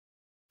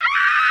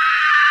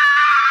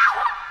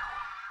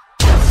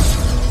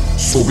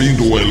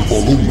subiendo el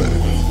volumen.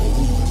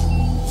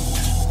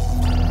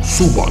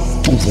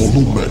 Suban tu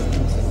volumen.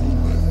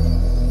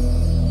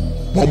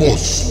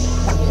 Vamos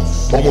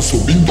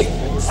subiendo.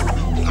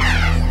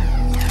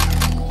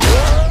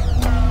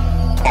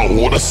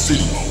 Ahora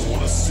sí,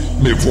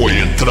 me voy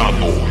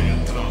entrando.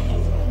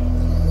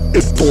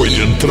 Estoy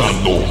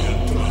entrando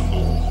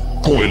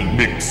con el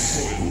mix.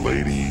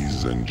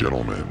 Ladies and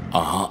gentlemen.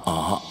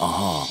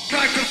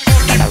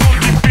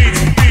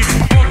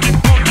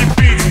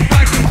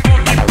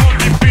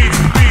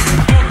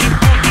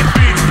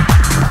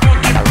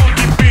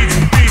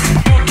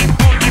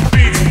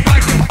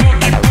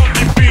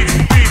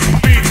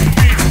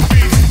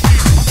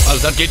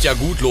 Das geht ja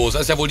gut los.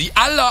 Das ist ja wohl die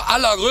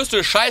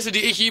allergrößte Scheiße, die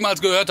ich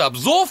jemals gehört habe.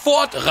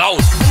 Sofort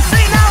raus!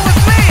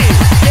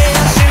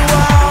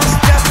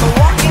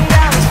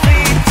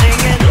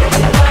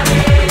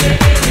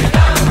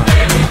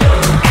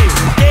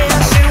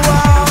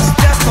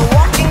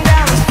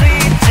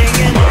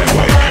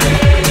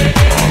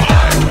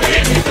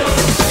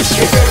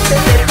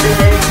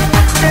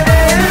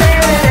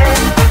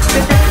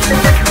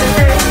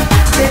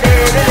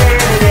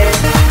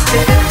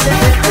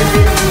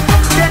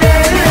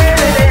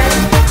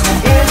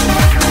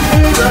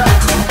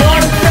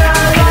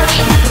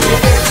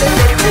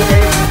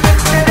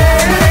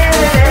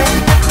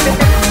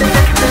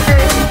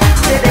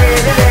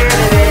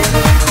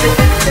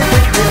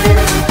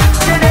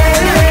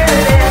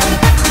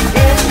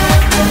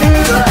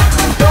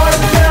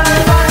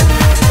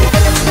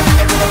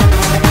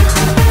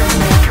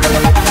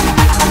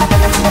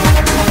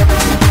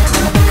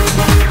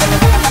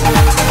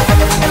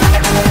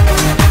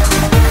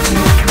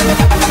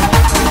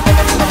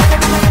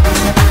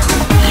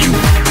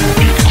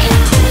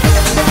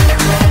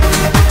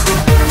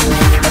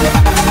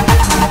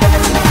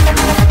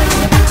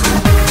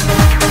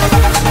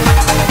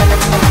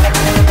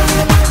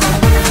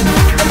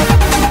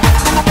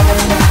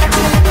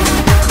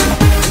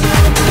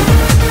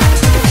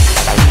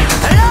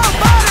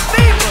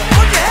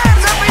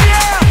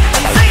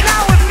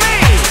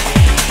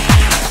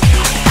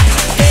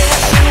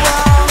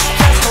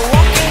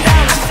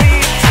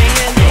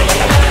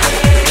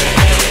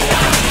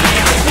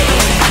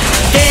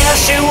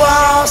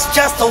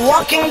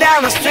 Walking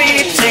down the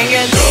street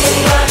singing,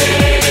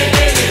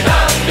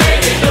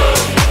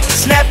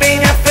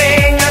 snapping her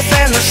fingers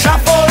and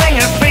shuffling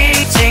her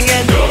feet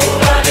singing.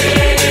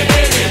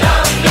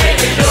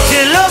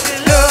 She looks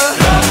good,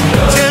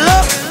 she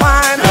looks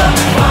fine,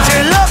 she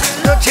looks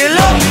good, she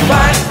looks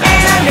fine,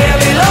 and I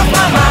nearly lost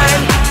my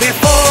mind.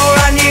 Before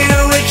I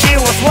knew it, she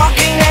was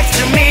walking next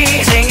to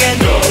me singing,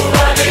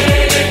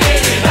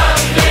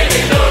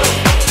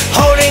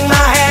 holding my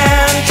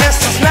hand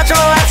just as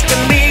natural as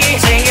can be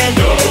singing.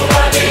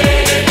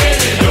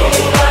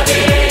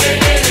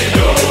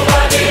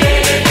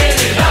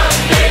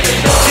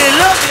 She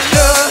looks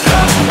good,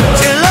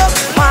 she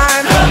looks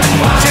fine,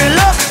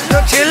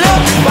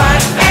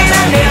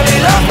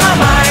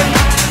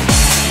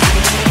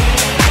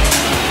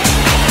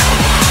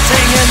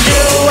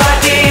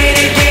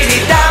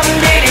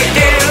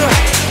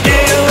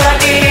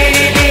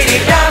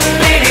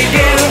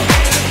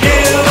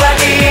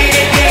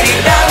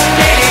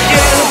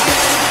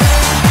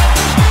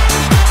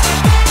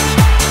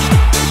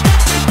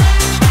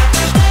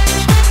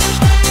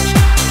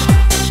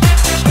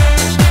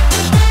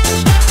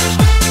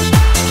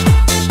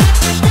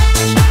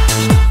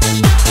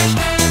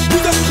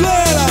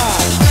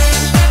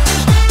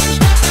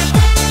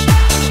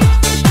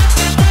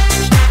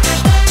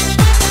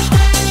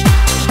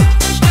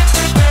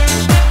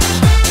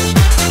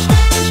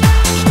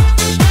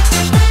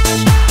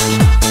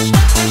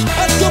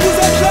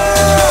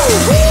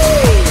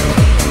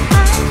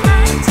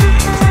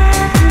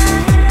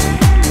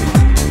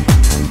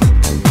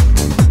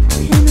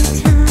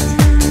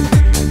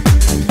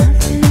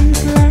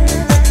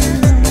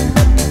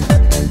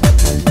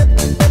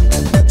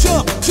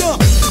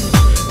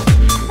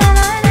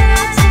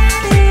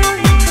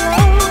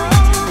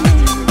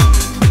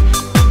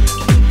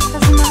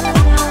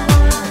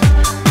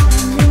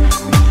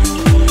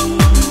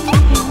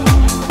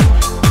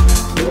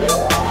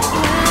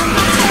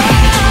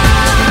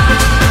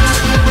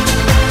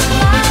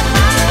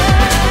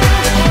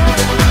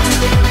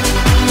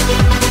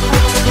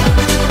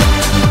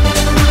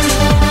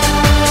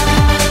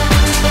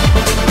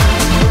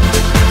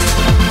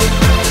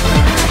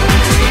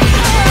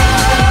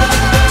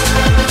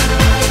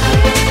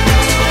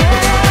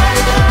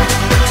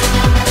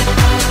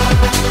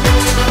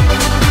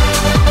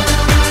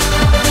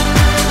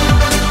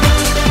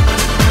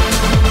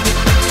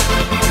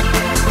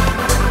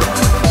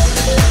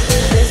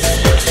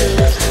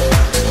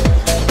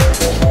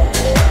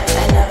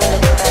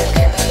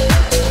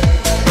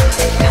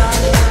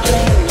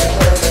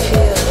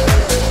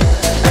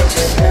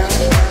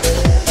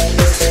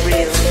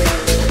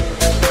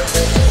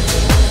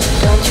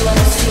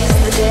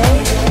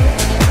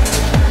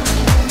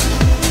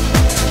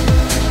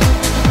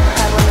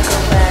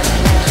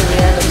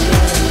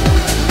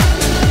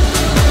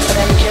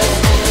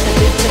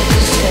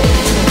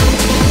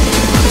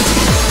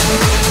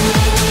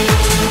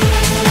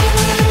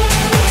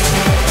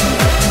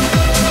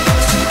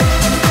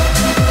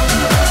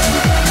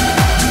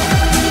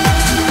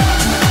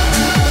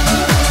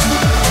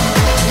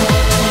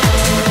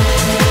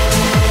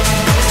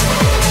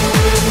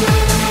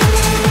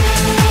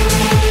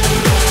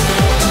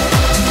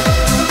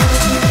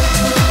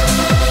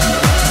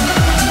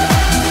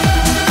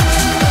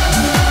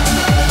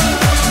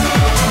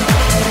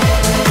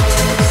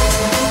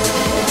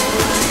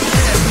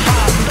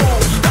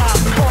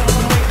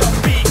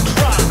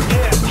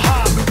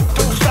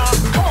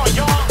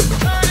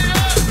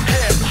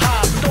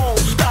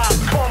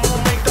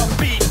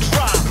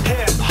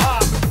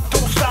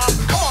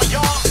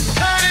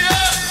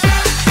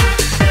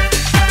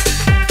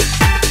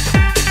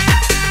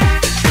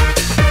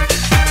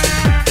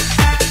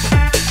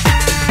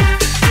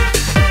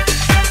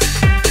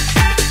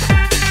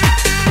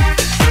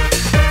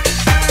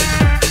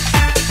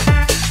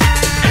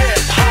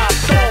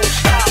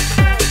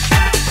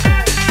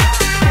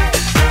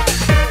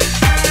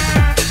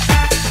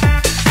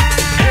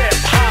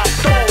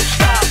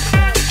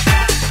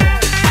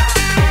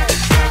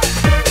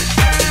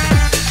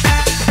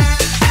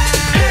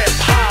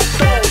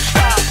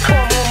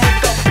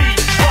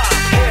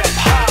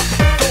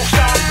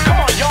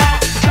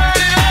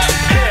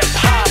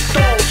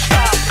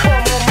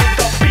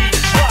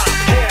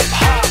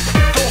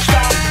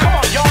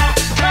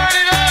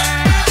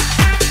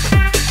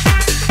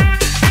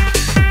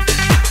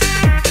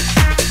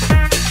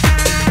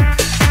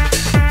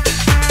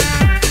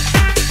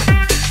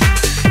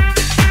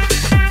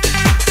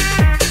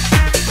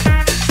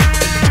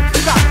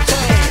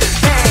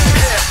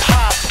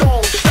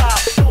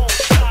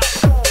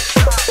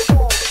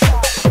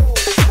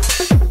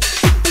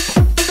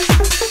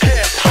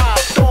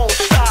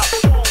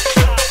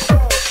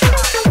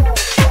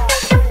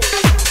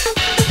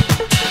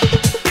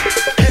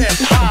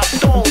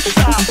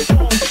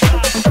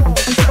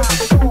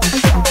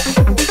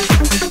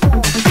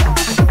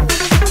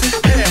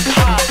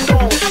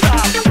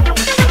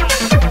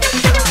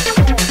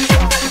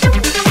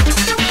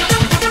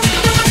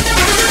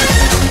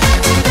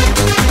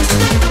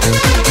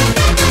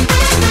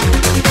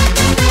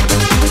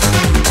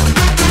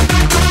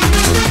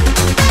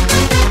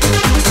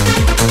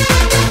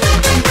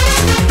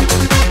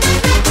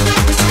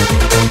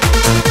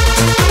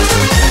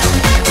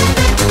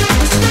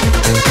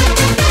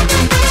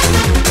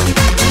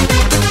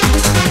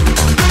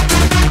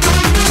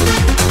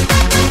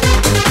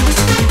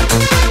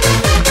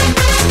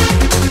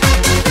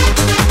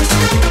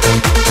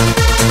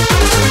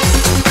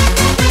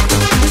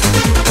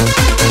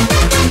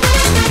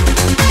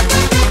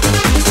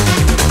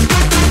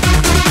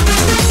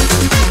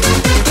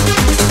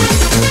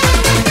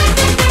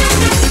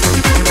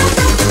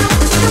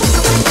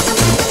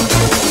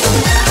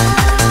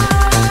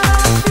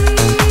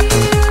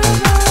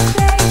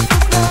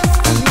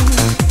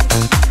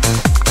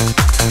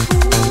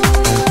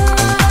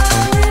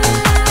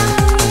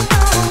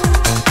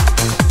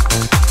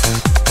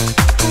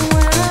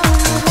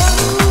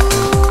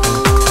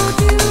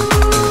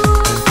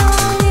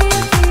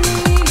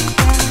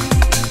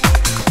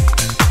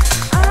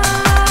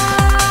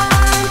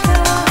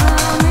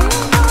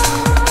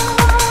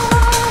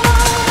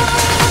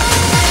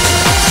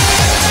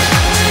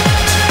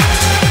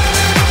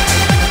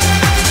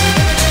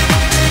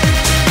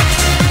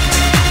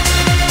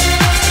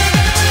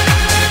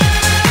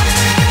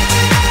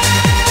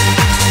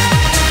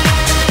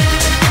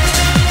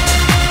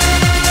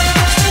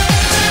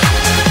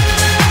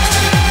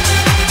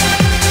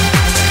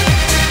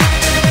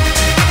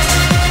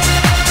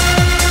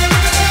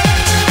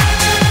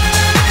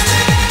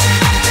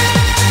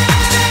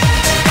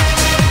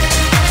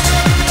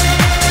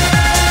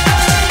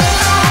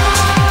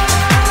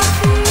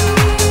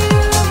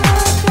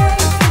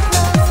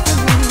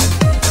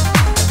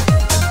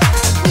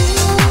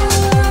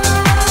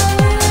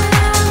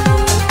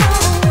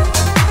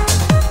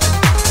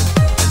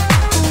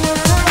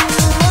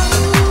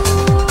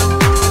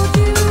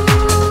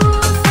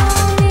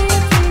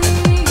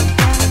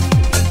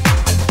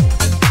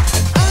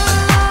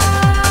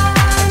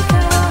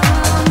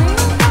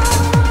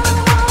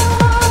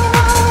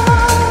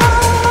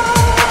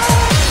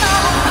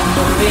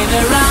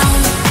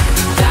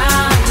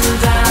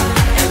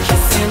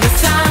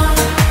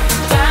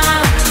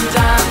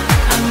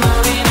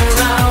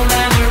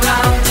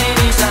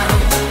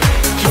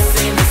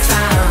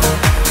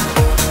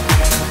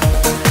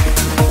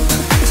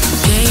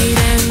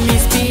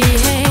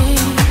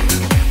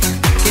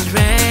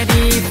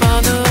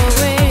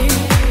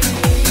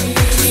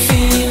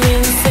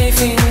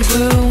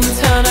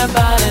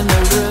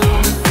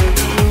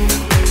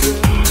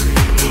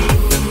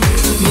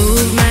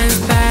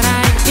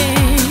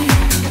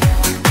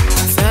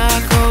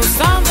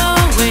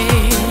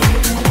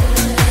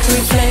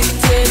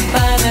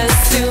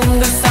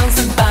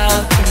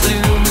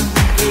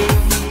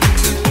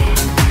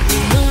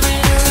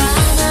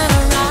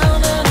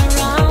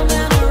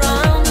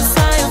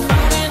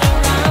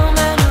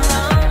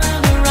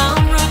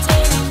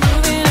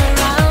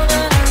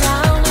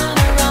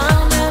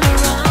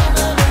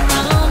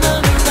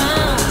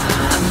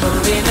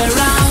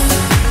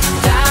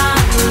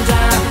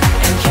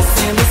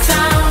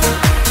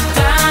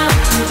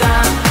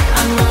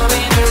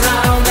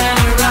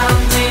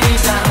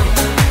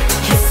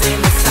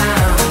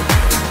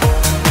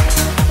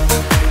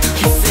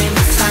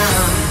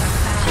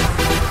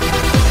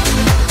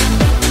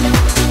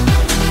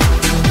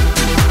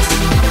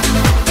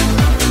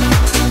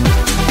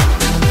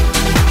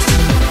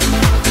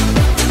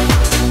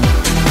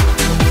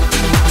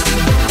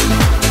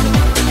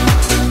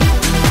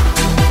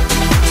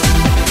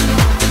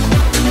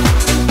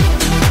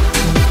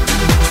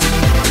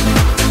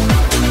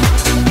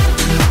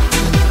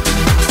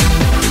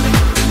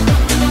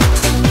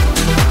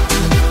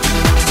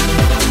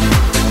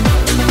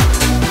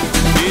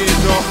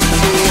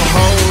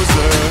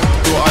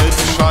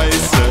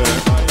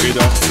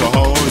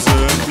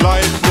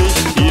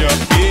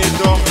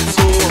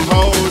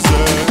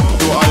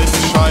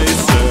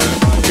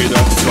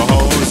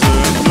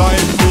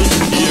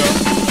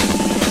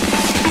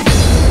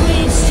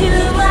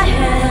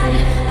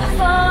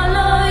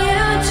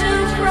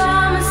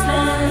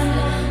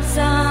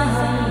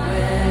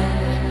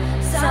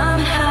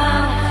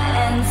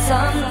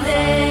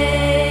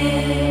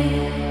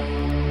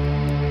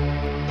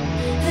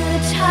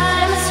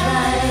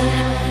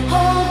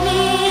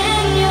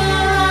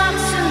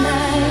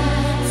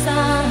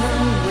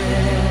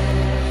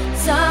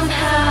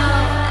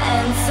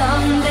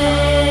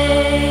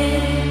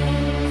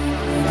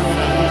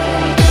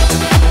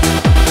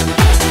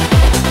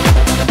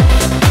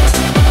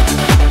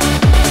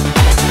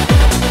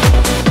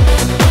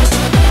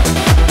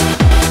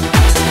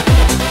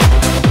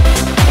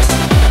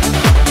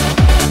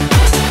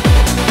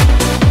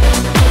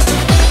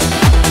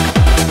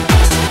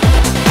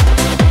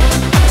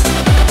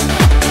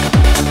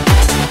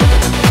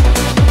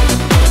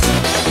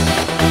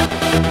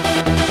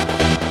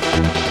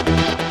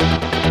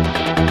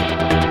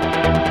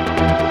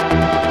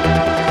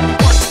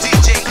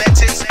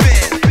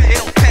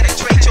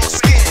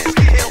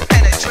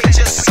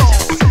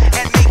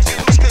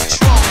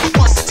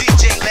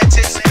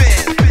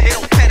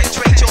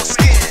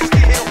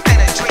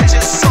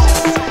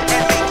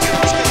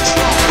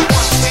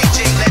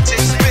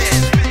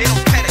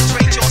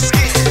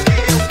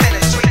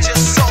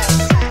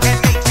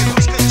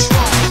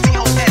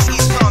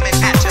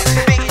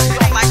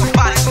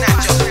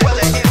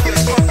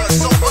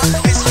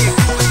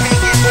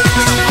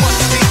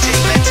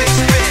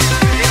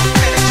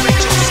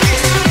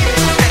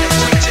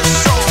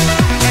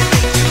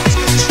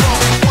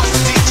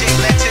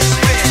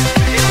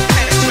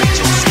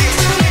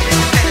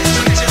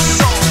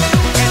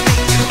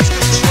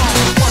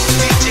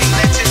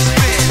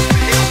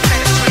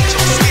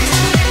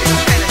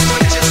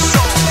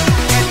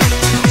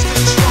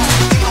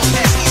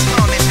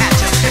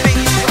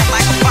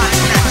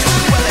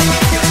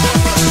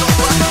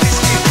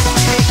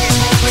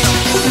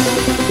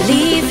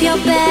 your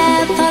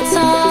bad thoughts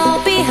all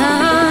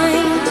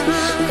behind,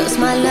 'cause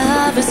my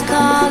love is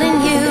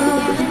calling you.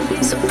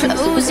 So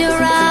close your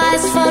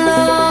eyes,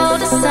 follow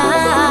the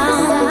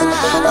sound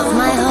of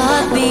my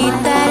heartbeat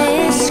that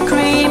is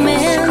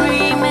screaming.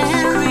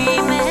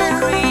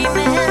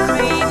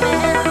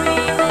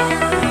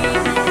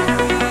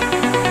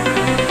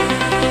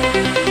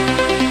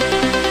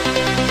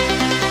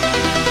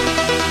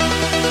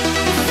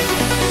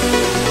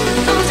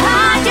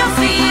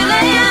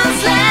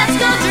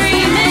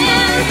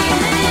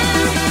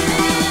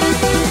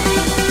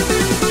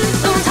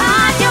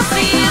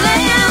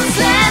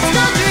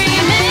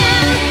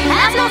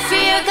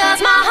 Fear,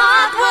 'cause my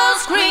heart will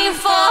scream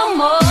for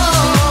more.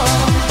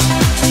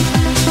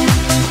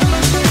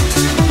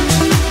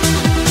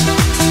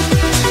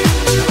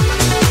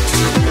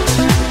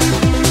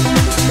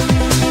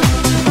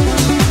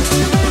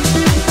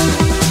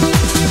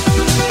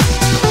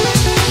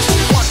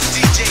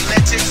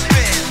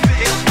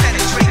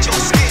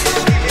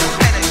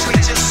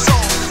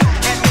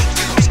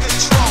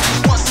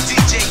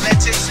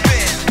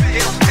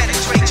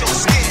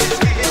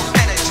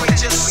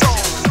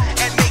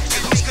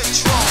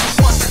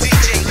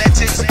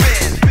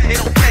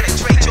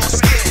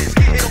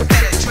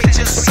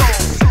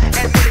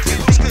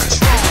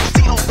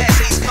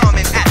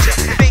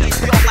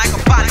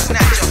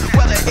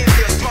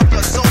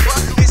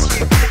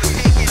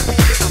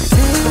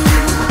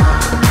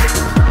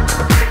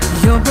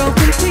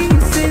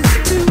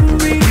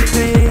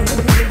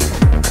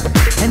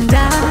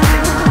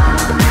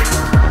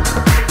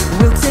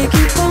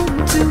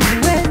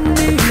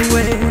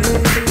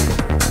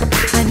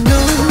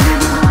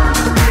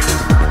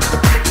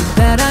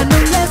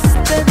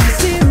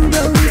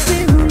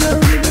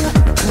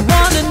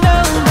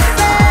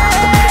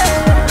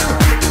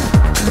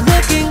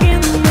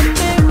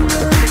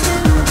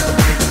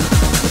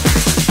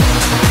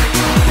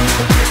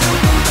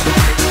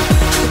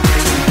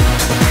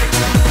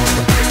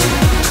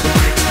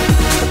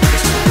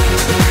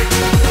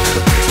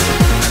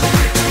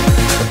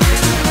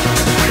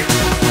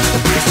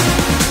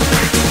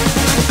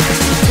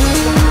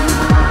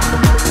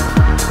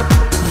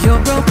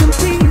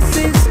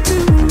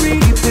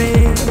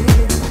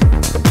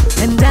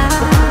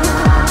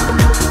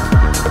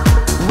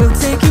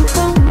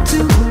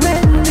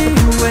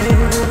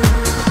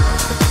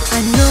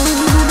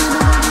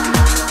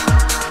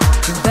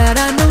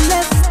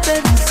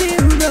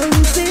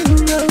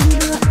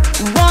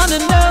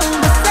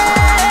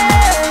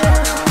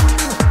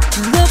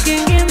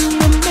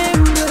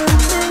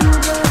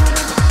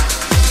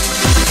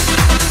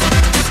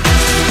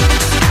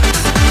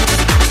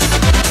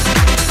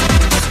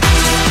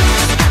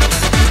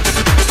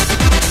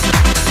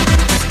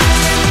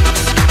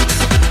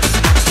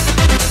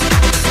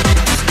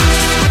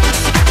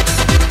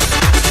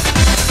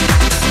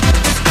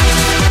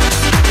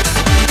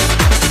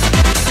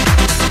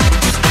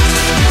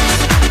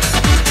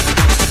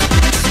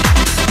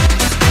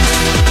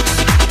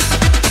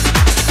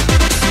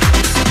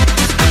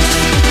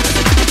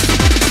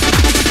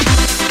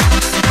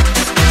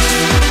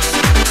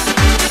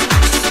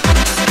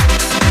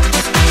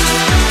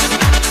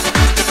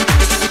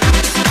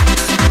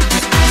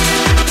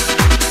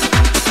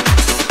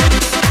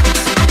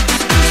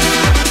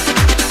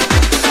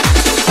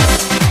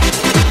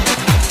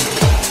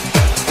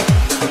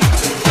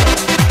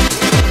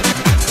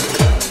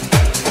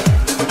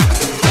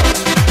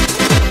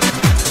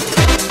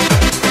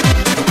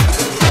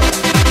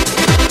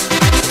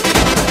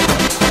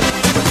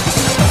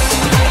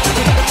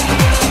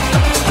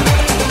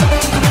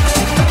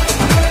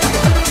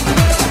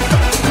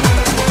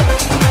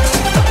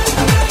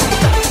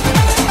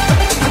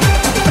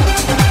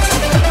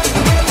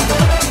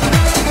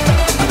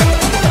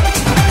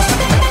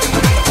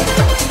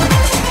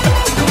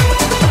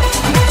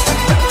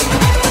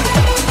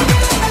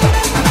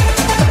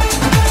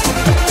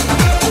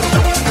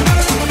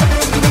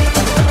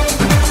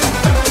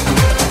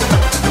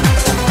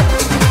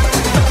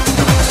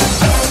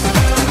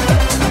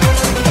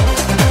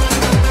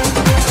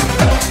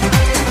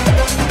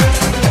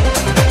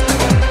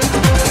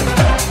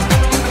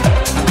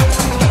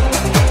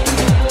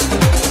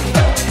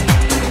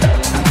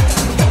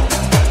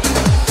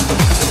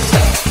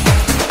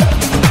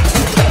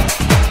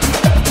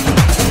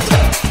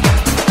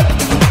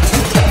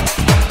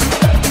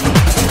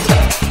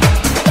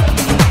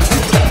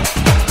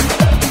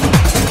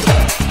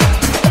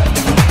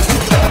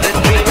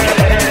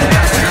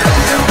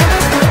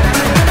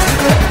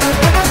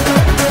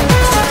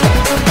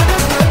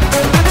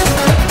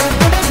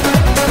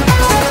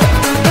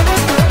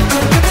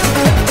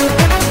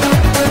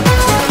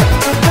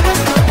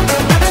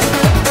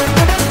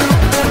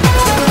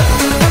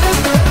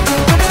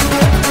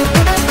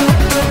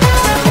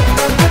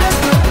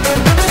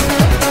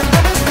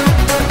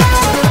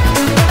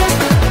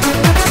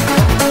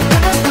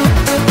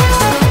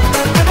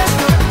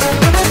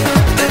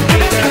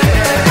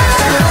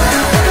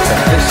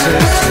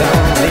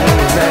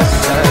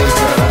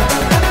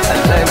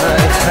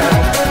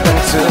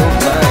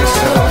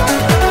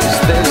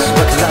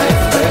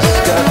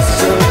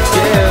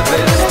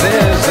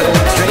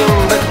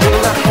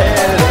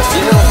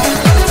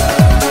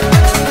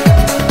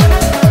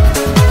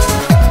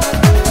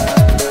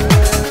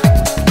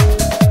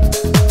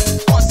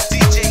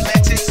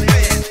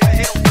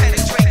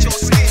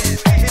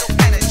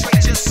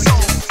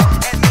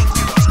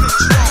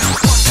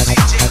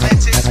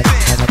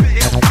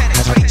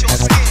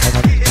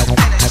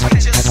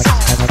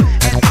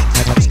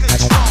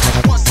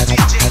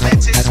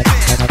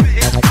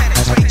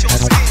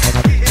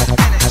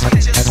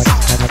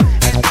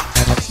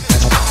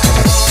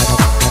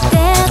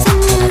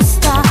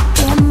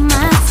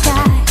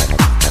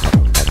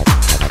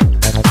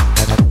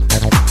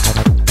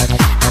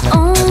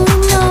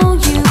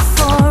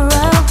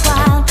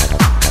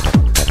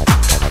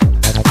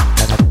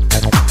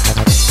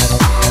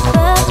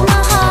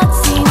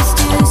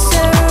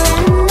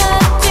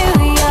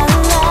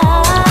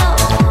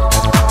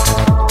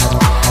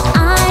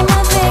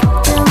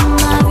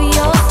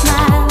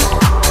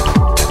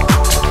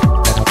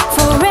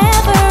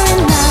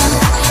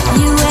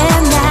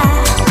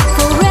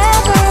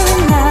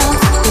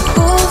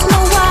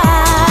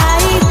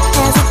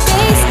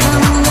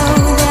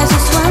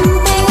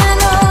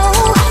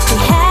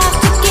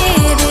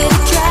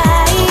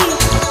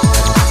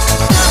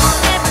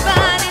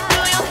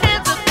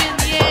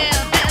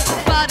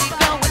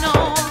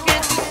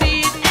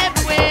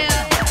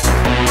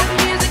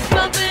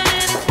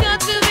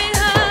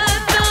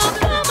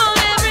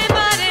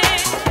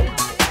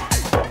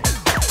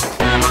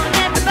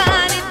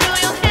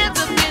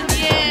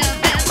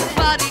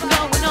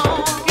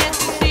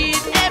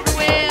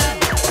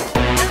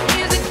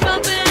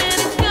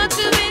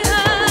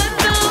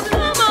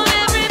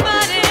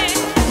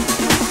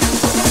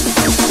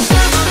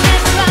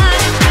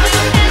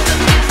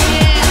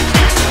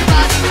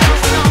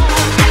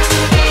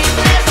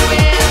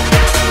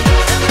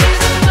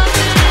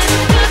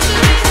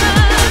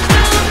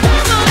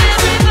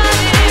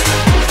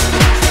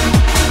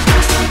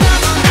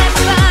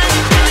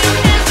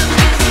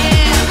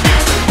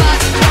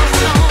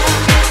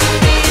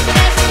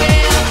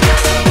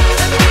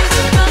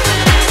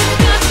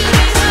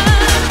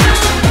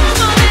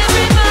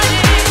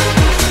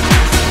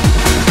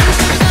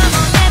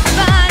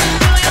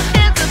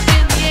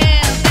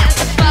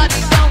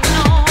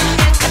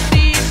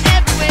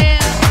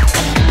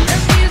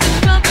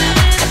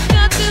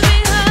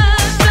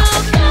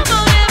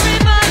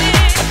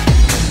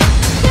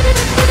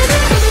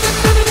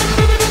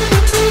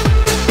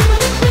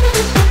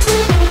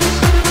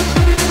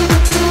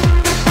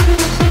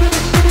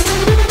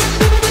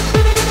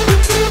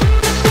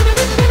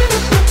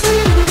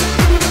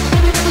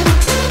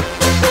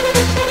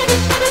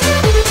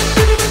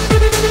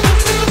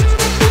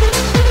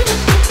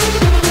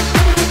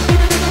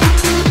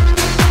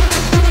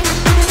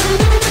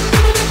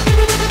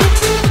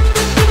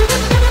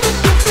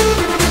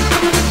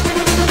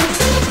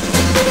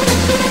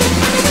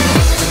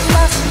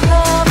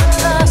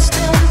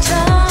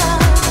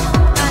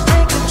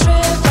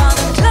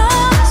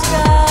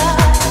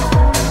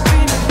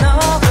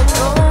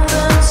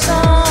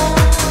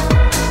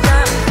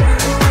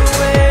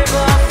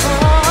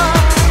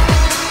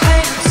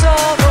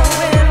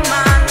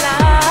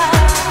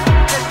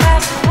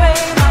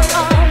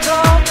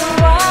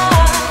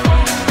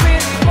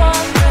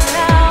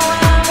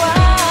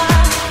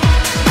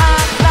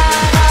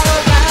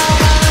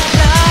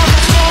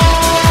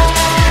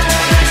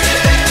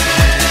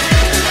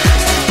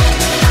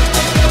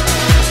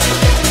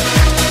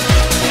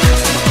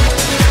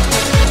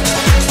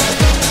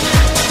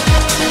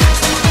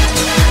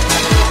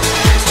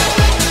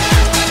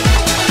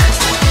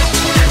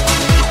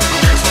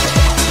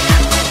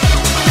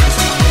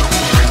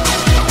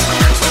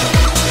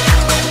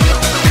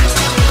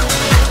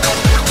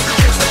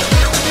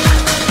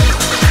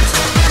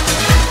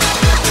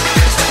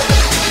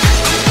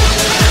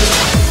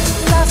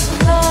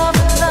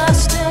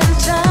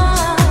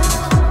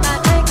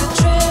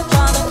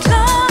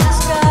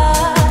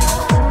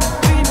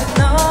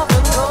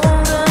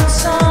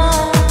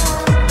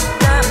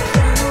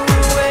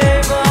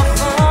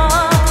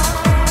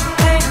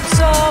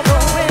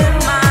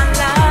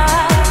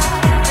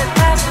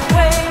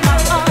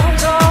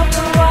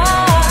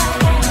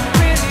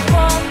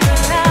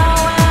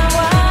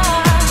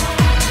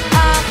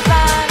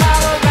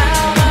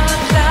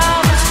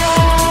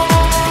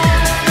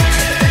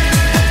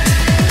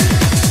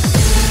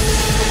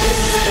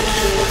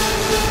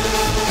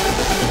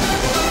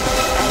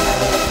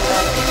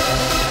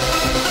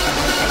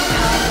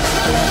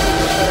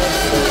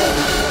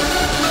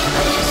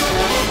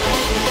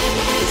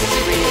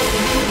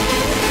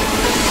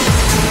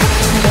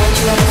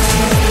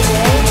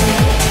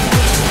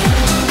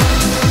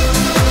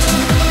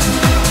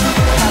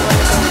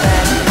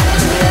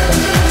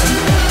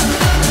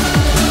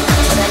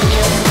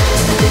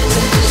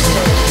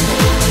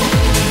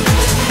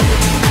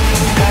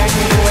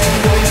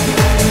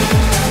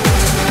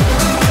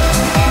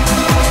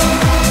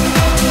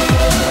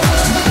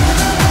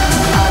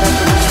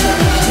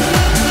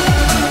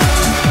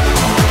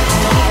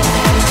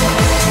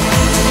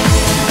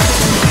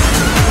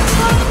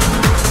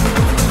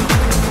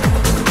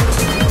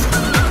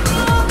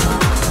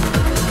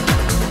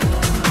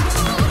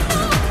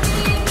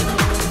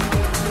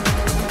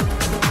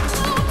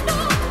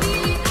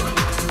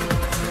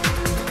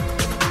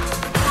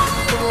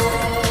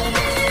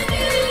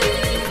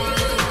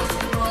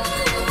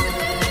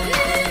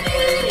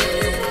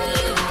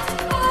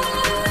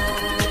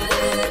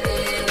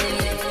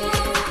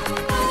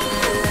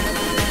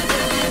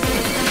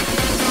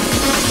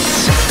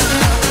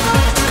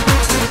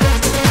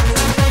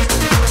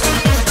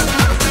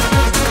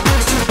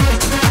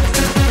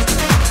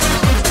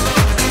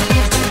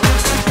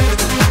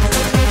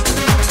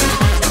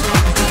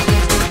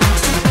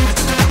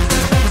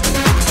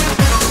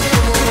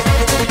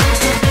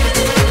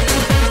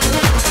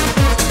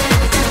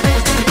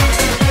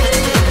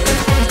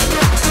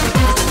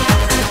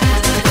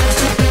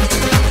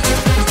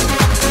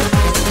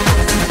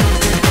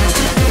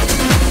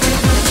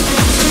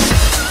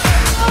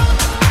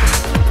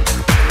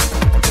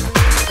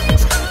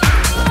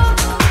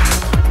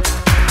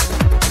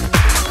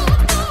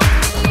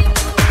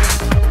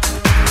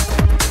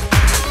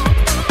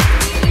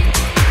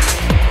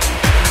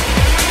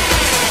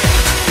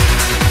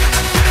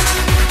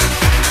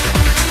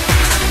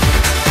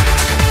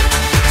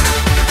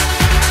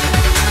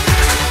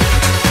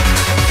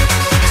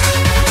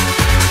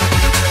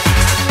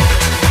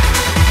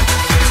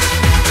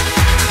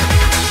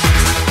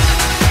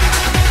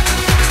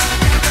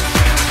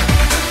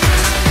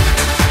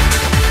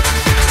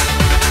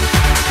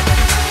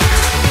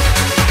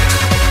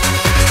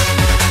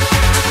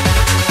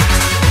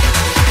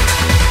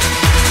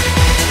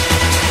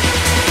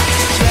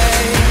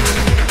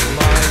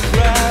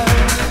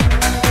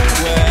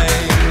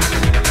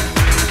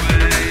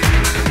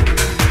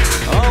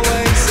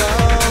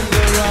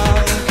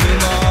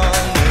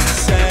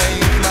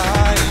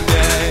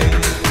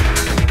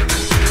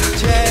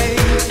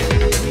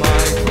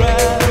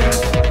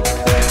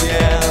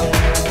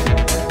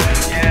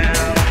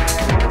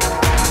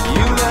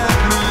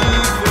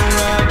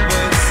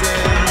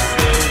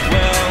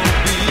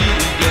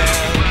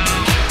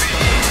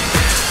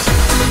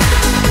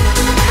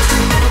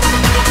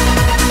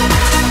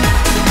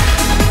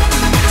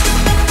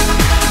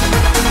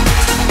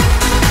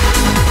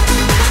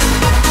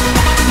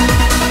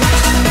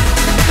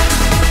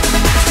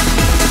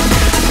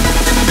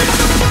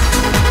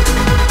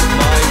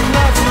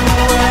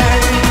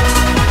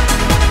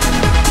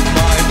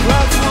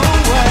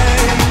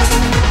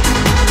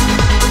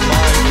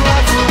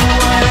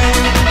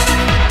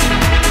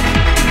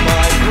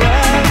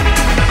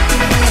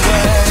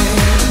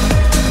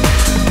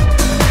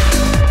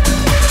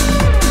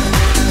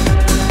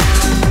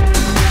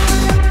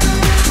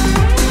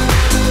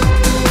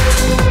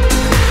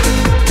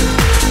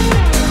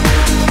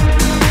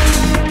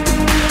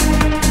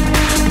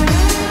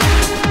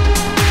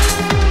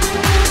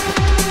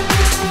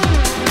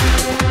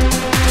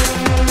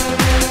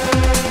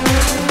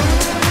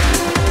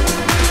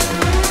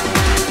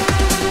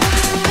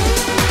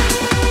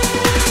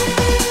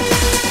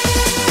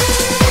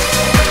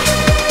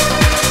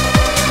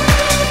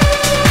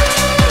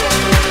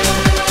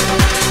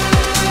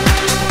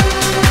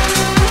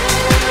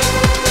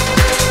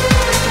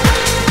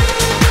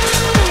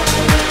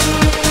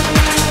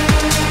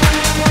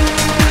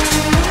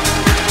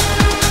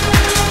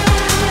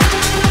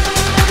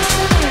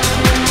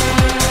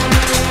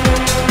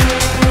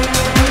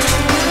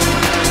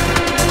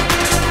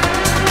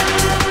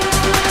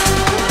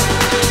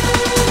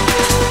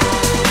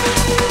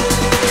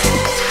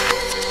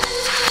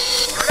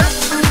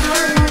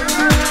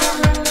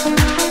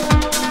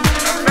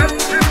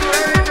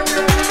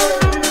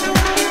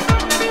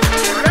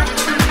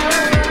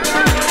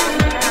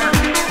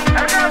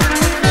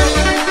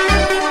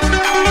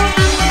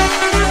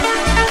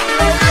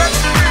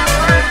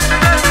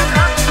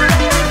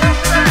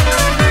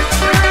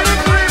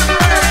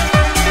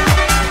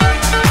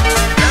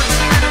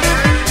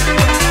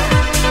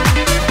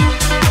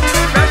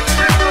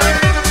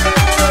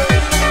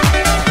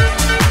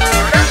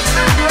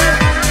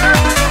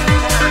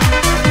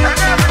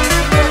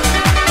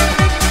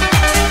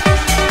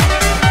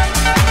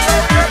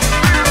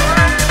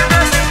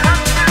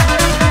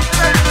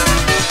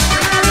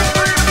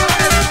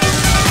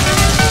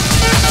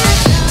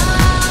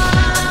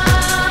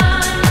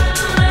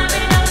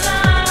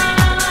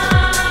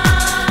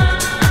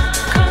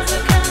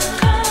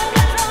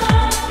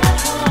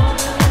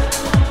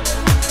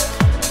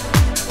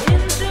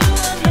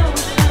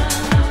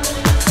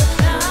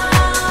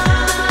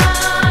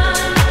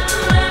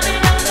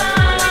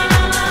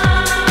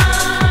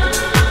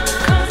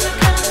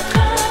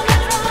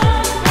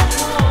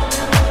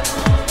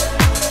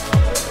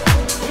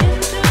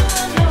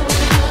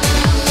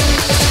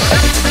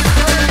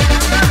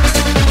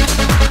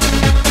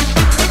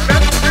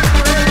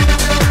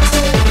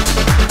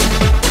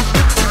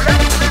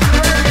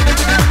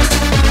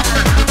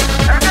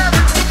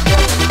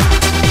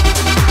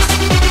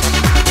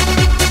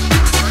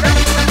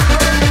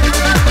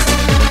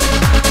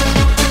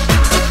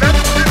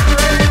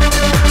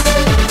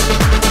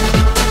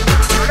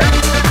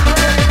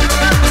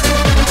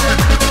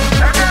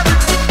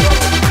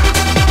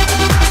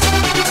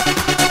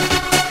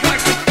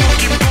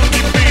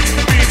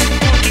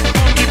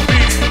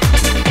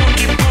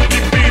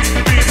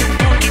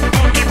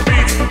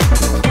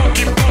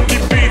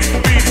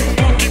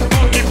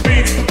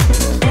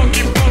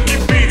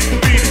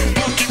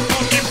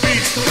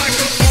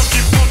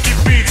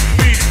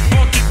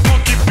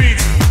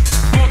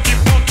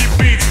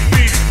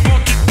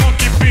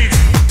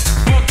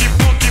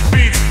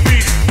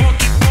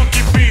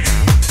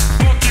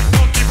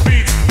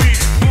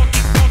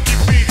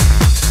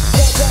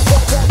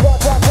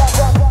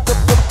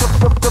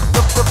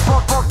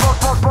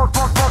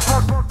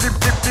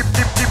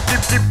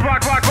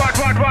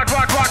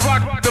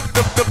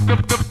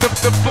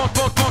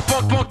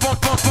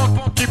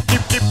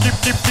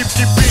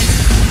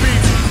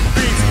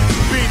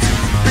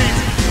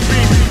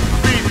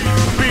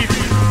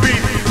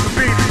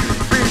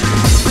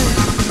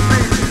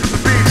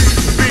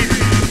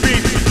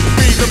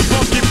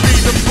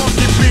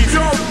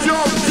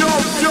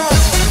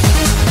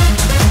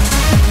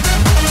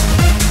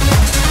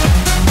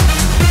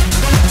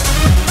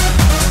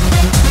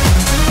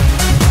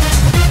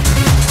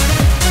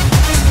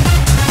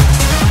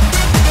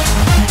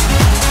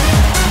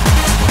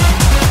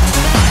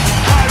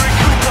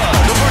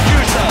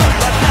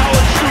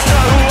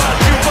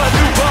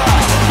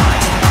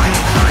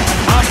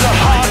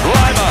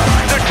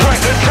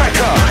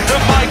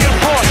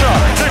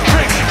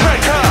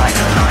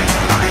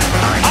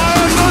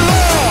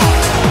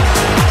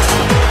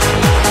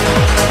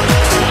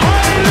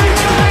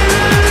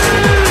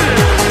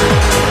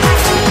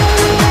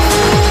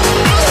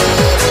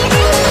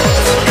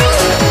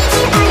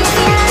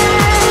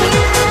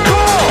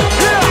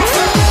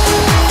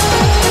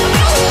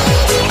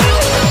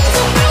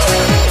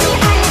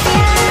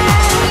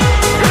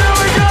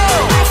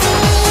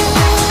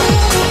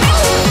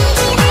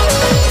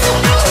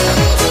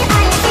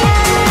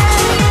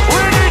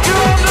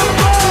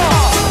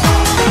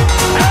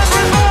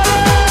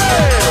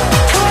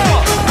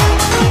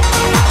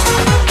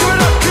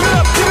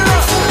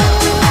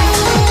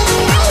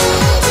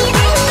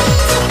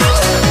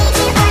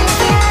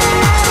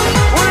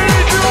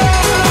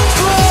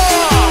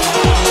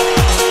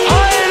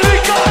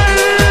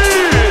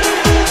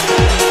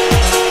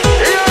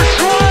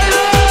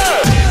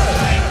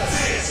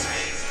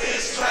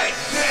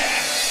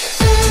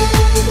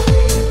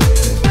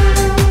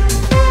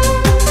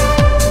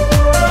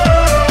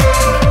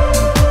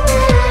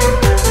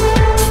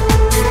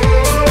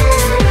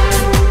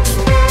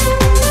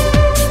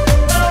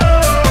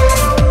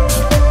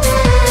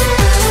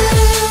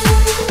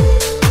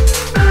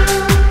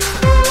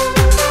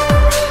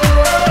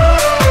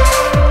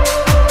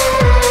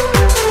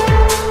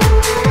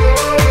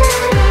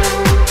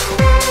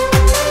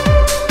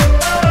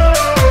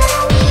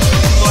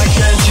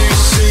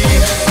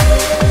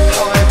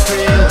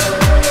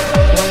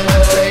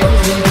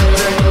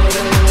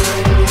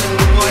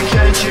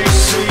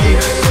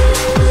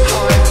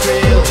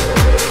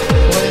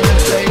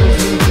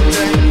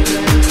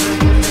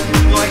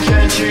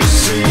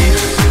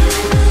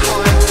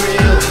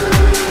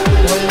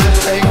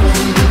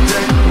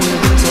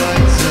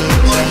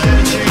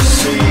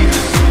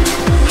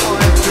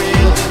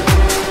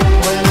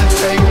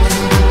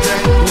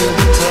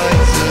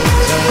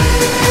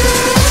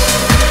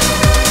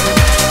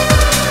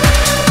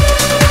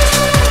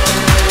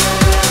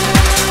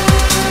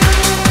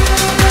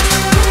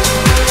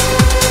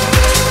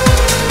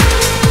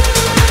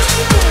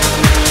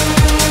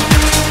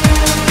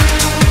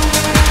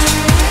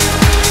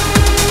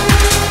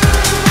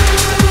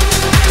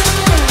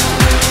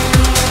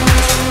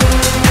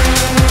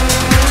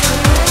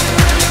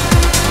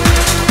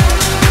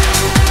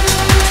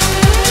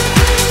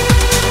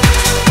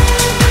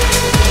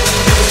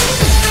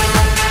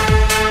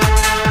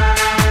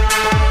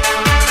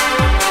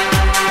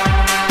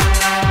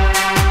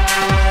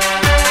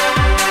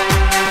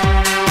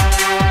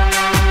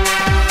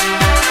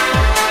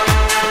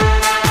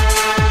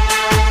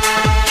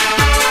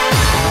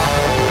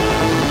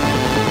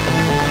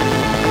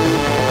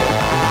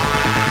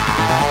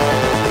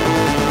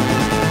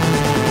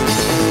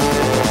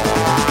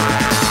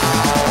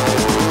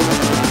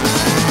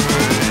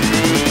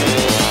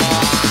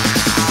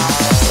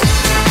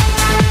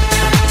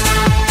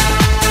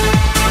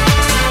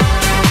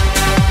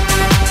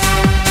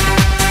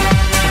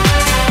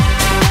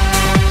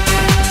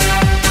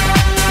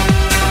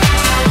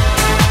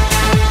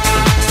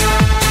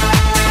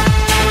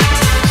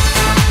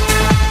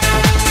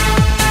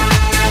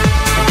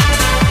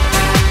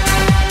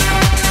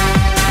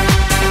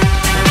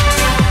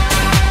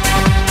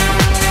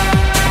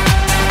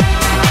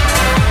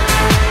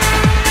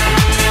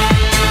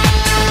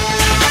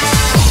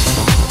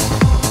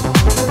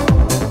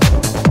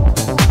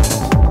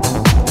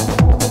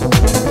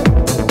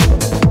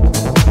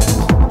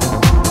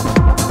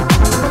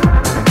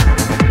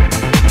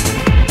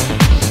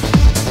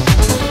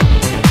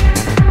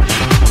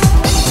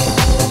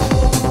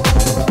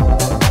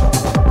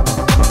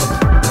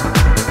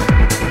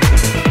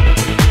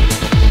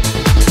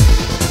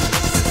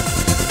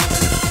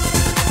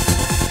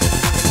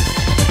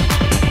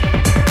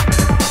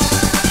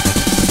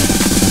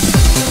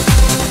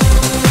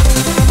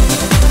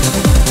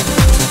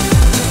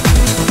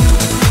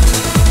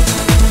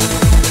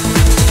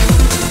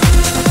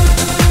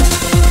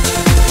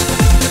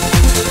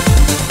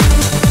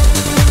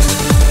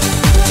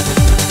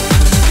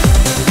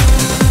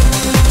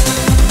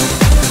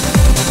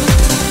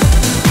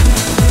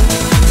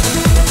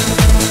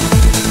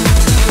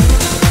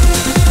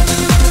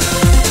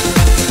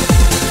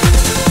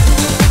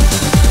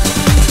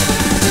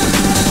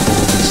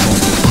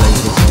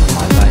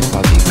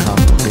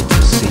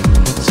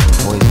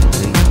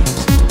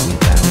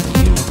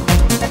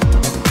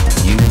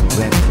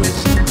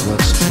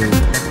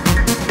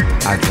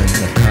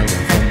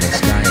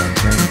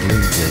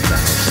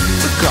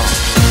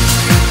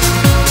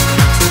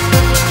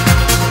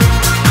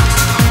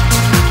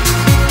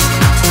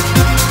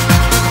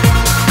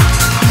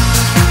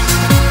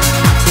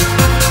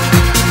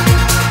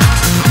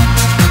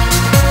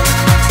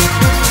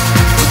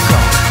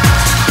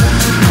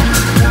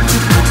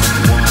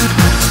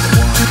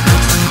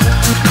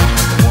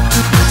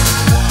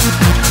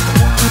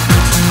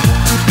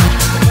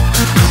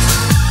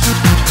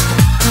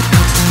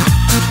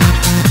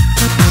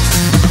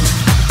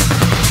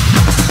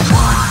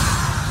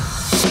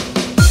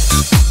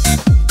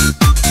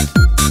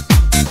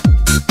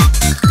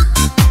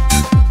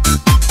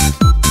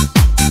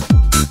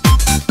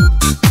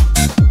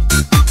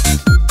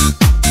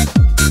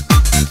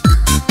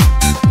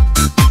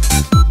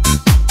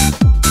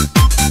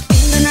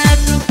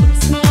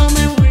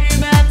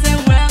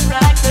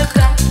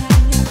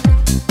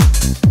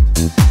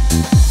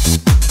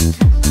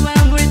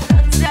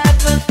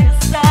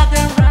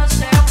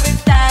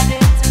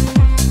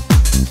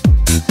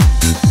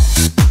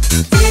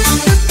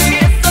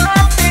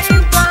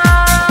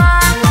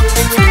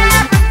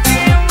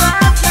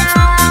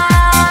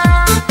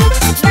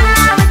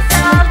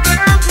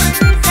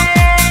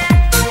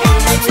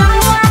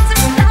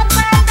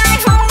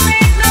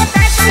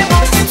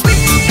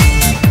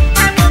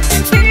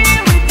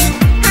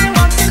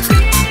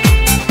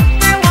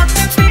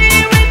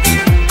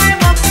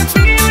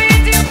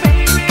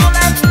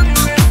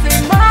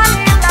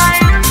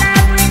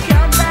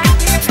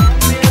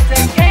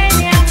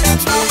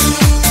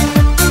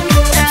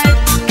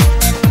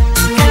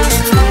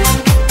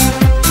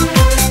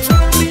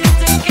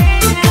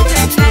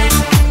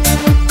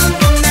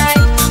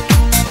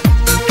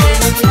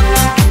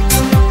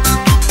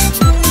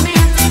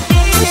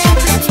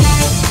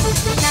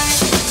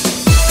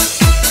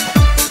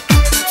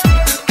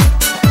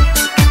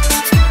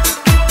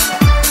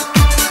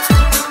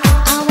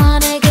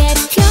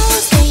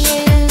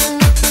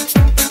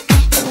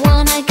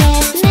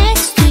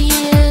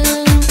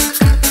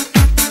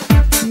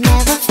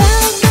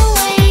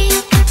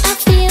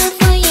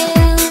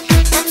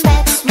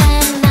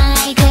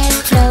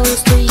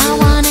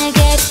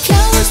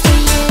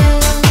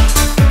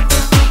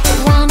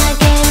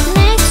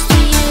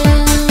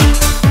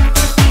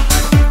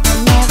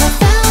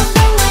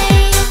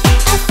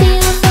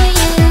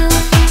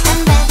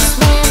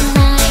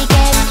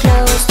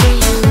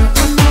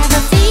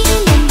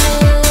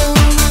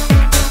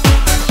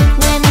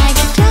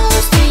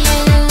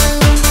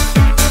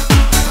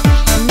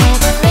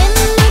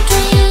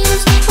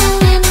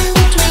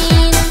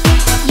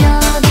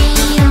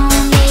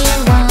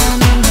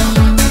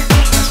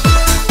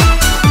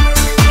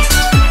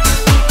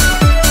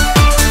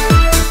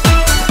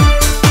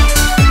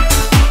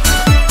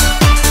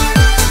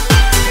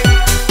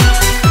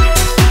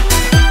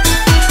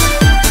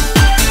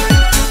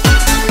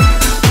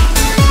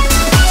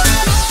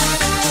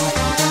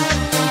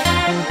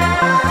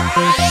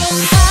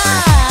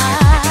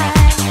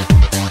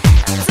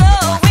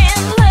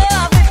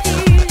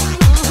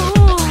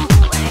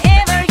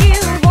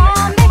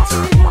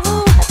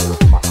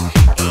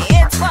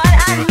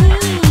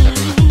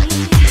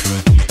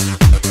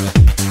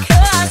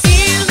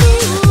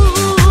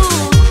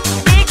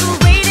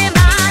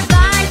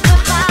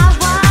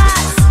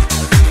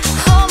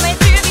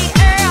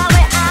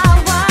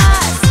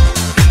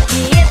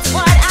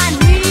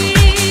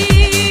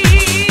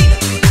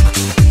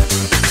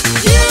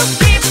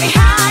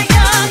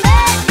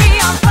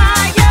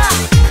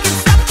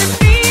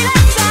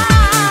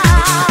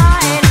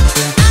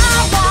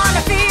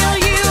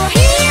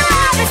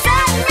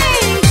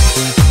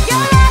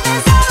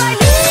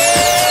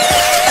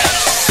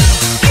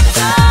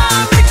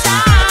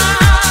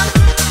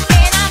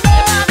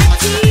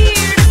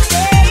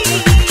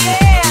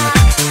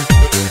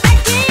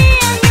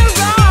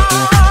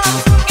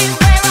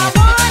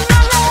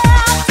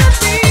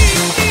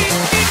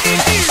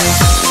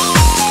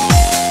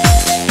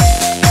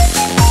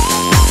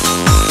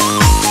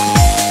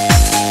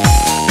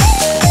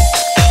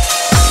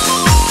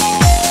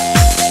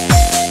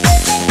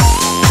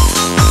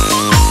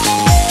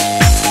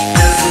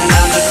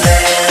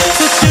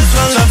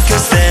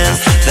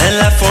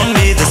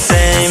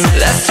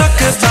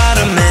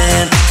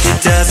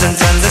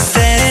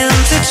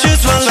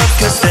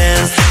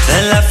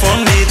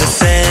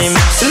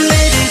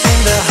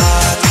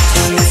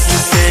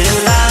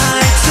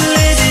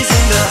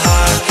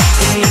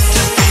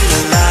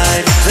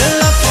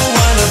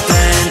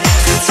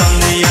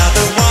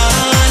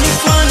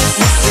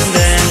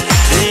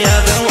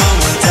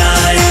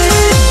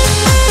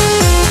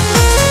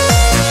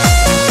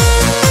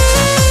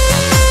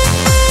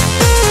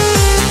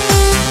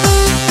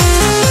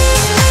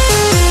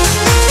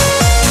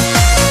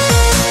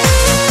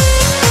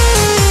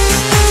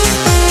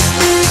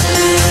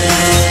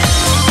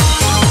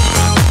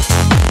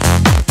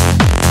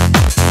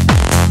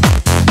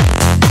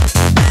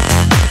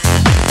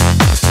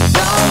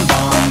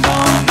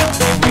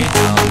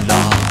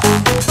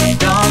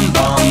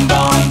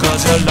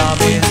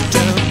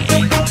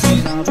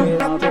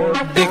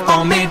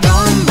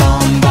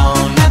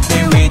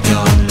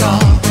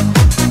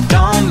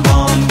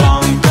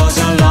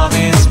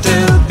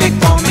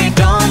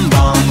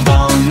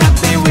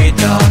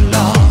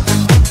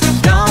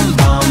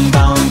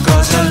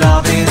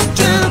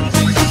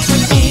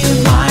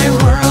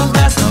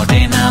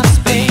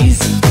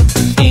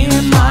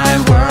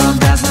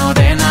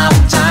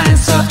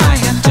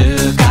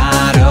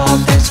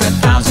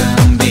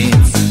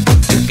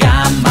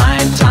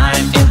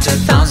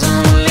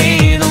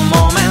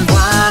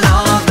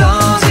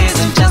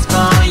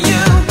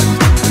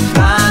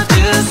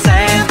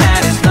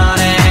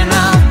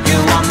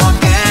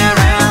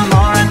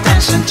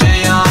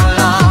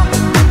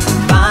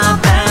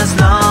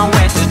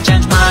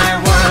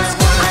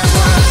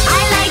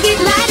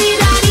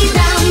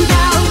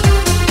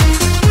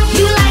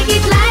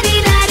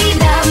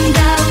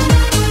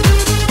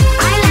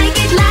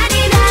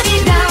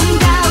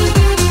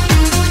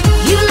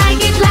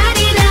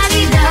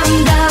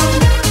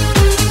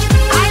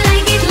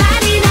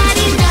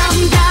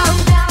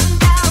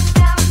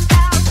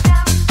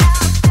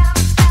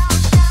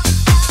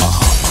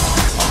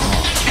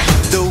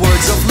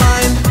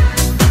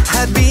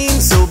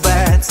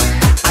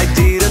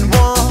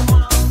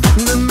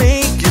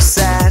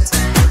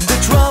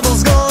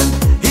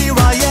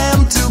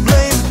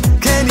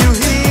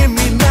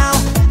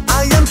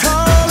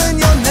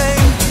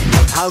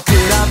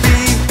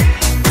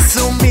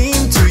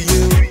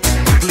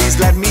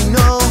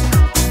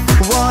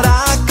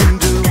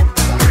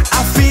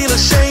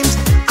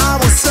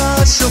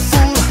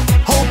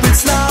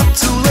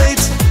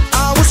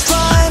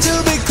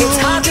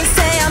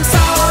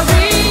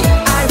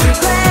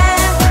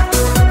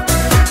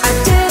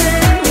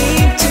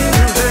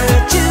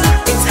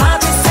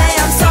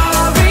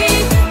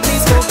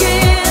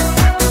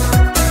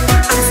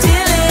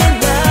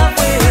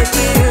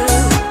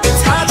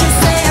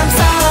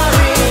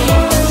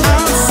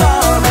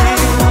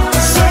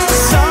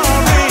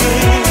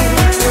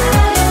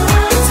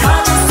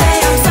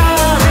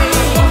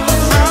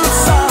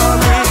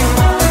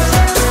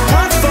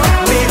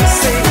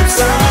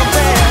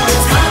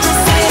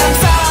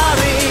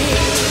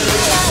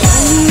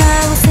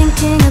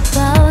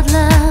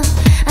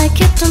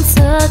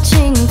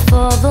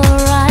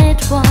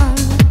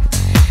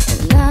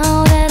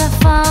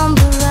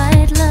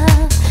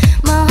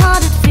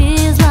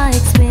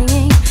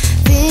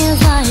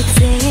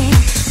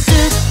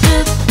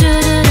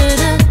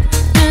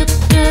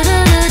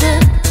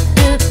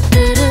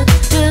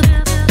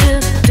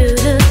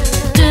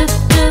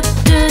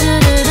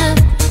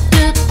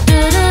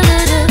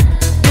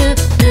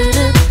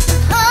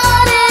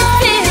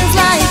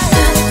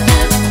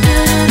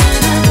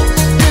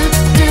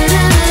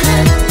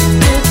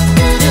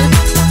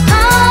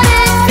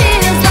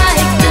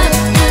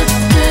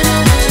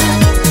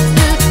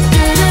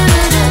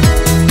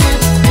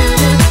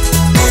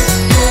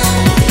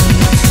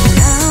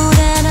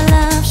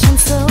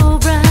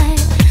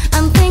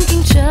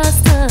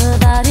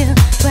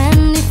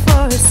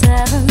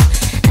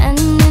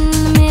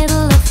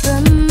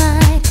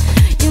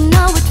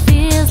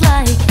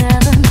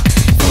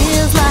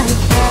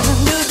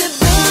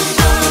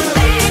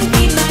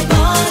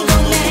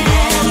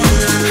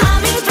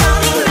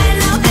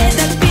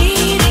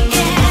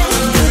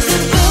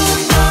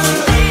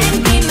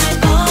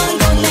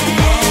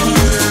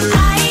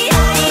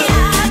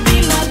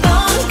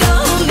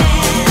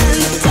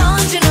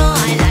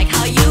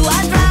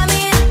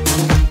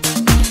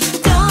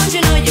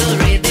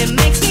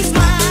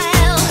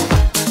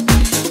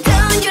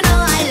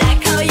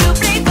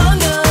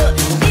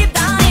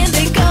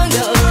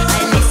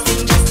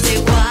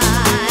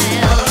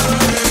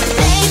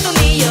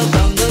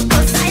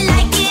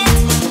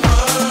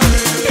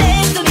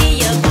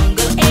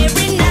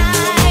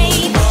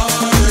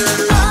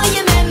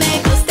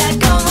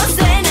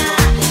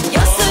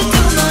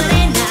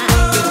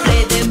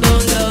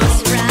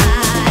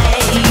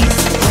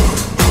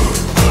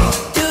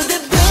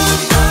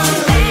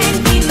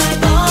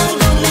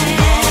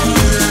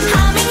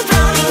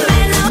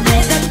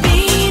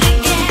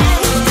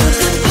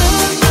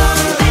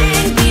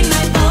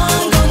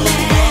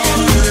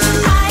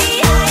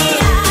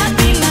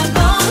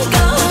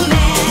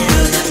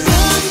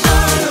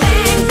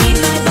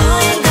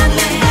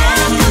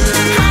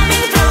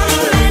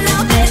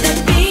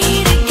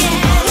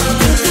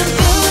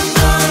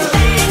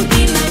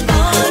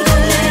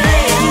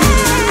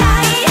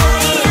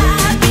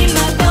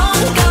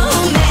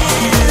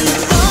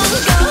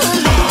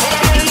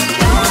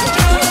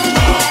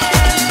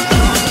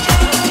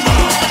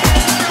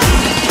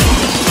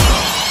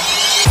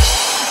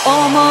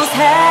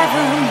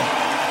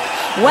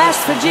 heaven,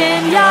 West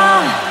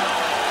Virginia,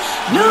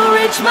 Blue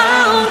Ridge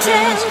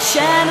Mountains,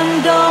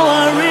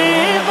 Shenandoah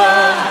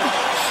River.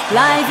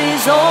 Life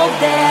is old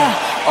there,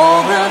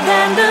 older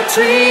than the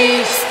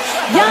trees,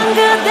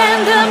 younger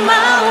than the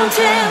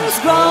mountains,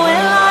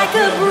 growing like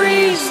a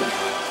breeze.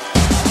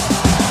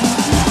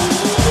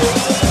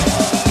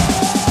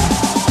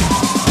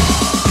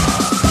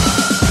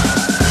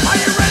 Are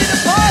you ready to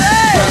party?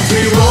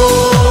 Country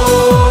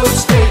roads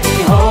take me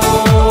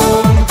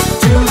home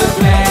to the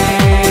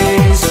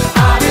place I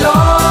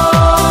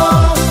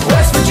belong.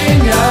 West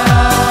Virginia,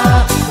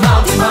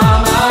 Mountain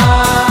Mama,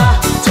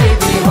 take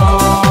me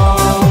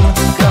home.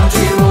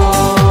 Country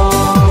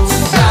roads,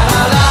 la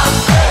la la,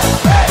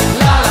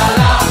 la la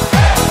la,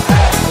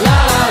 la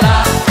la la,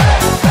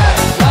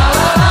 la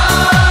la la.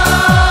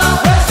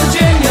 West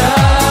Virginia,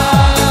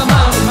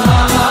 Mountain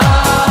Mama,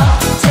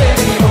 take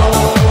me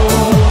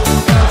home.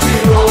 Country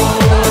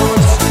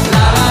roads,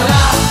 la la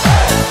la,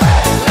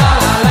 la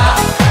la la,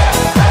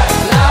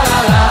 la la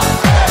la,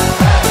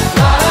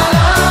 la la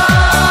la.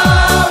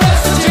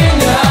 West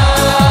Virginia,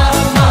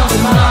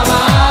 Mountain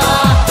Mama,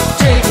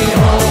 take me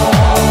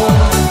home.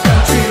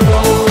 Country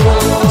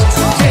roads,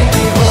 take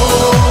me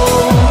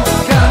home.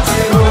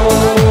 Country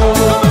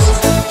roads,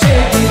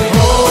 take me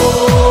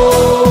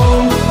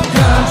home.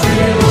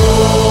 Country roads.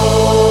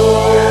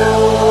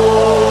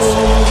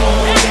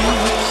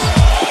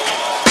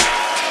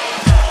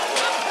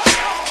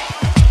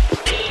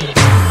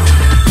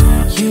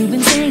 You've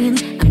been saying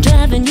I'm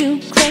driving you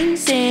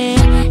crazy,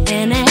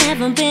 and I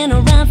haven't been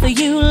around for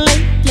you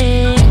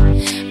lately,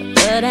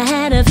 but I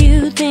had a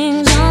few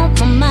things on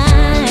my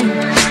mind.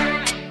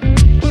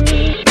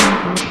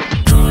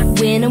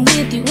 When I'm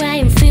with you, I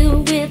am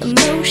filled with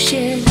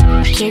emotion.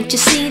 Can't you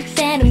see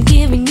that I'm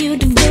giving you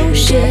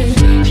devotion?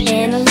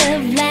 And a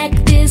love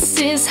like this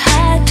is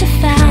hard to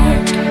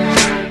find.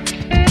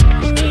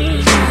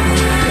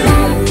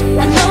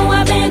 I know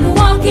I've been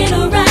walking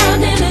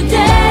around in a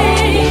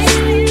daze,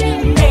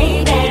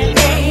 baby,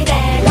 baby.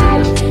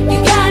 You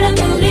gotta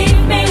believe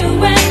me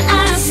when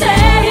I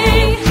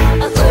say,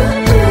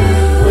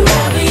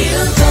 wherever you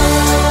go,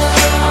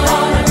 I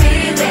wanna be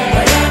there.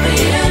 Whatever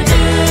you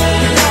do,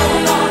 you know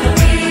I'm gonna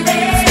be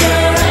there.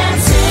 Pure and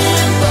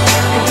simple,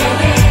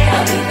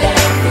 I'll be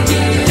there for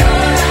you.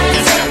 Pure and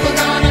simple,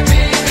 gonna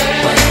be there.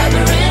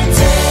 Whatever it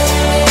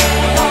takes,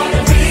 I'm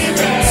gonna be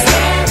there.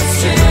 Stand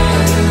true,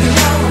 you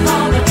know I'm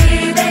gonna be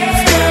there.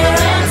 Pure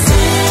and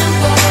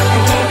simple,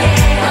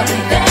 I'll be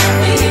there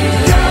for you.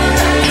 Pure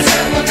and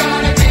simple,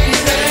 gonna be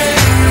there.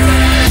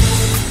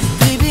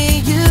 Baby,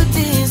 you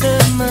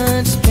deserve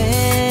much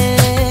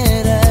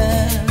better.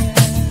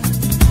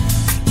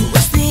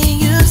 What's the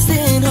use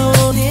in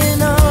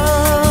holding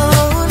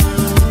on?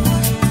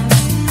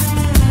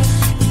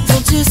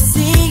 Don't you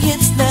see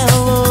it's now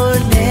or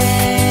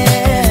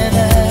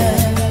never?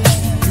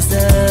 'Cause I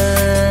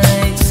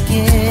just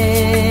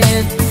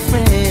can't be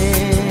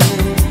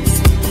friends.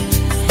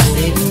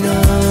 Baby, no,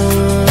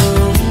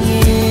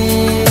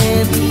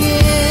 in the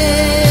end,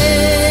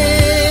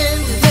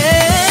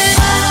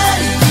 I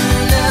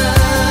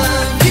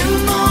love you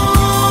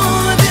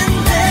more than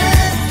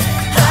that.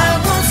 I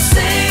won't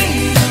say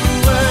the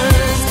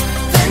words,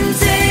 then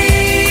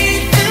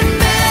take them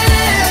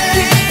back.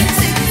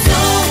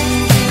 Don't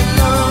give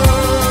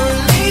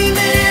loneliness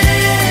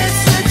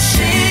a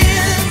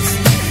chance.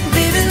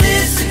 Baby,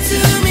 listen to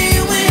me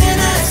when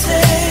I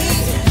say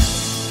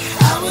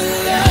I will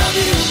love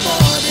you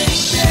more than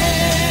that.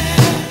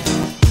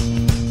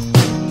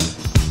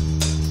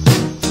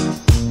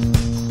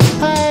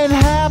 I ain't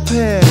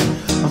happy,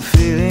 I'm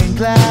feeling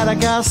glad I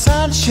got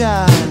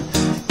sunshine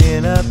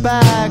in a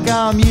bag.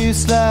 I'm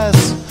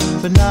useless,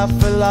 but not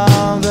for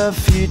long, the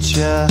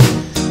future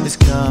is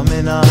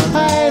coming on.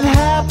 I ain't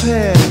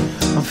happy,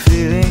 I'm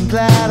feeling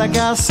glad I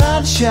got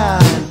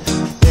sunshine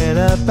in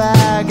a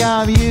bag.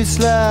 I'm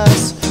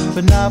useless,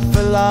 but not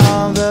for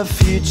long, the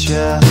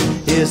future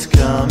is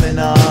coming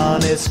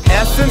on. It's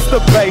Essence the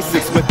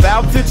basics,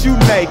 without it you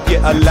make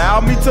it. Allow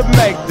me to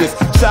make this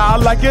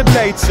childlike in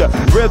nature.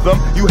 Rhythm,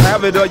 you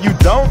have it or you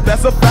don't,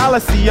 that's a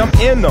fallacy, I'm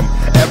in them.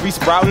 Every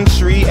sprouting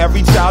tree,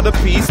 every child of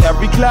peace,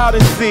 every cloud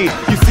and sea.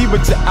 You see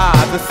with your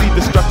eyes and see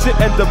destruction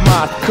and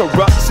demise,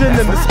 corruption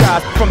in the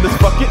skies from this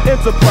fucking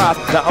enterprise.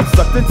 Now I'm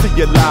sucked into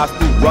your lives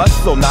through rust,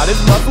 so not as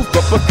muscles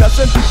but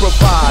percussion to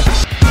provide.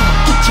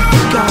 Get your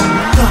freak on,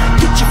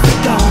 get your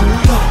freak on,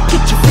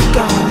 get your freak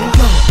on,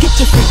 get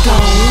your freak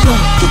on,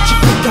 get your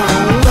freak on,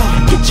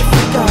 get your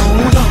freak on,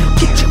 get your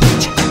freak on,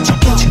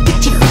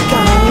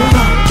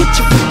 get your freak on, get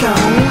your freak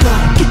on,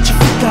 get your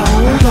freak on,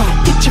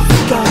 get your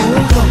freak on,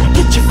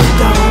 get your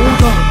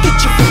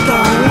freak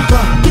on,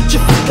 get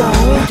your freak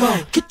on,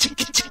 get your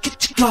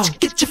freak on,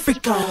 get your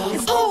freak on.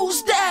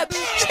 Who's that?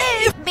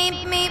 Beep,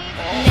 beep.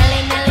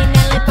 Nelly, Nelly,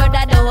 Nelly, put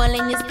that hole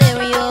in your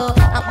stereo.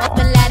 I'm up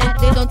and loud and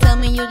clear, don't tell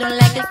me you don't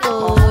like it,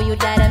 so you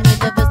died at me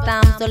the first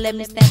time, so let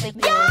me stand with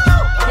you.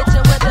 Hit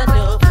you with a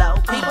new flow,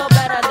 people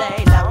better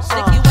lay low.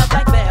 Stick you up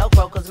like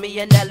Velcro, 'cause me me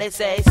and Nelly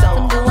say so.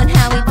 I'm doing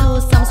how we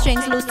do, some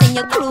strings loose in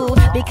your crew.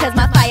 Because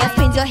my fire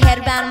spins your head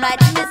round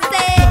right in mistake.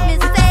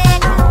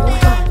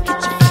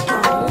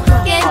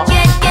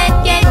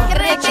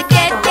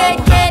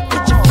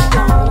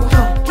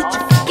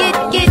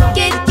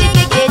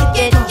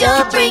 Get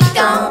your freak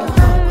on.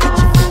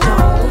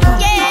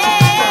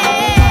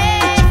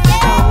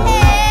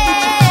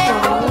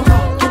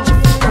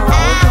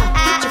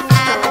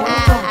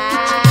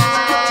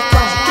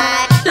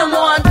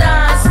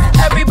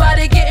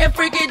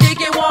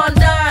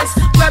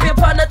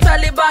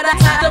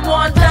 Them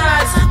one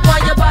dance,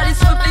 wind your body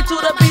swiftly to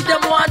the beat.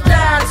 Them one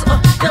dance,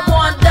 them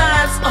one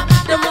dance,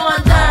 them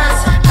one dance.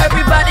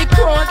 Everybody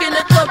crunk in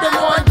the club. Them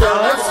one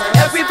dance.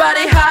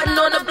 Everybody hiding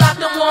on the block.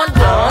 Them one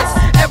dance.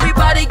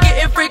 Everybody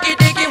getting freaky,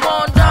 dicky.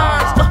 One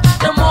dance,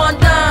 them one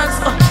dance.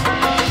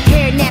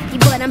 Hair nappy,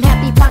 but I'm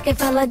happy. Pocket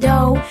full of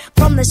dough.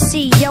 From the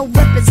CEO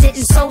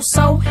representing so.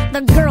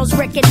 The girls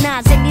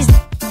recognizing these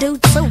do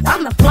too.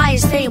 I'm the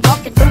flyest thing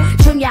walking through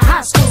junior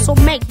high school, so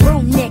make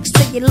room next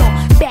to your little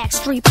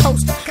backstreet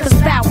poster. Cause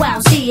Bow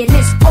Wow's here and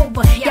it's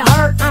over. You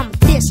heard I'm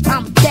this,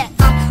 I'm that,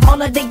 I'm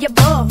all of the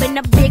above. In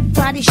a big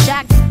body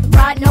shot,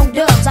 riding on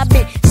dubs. I've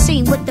been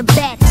seen with the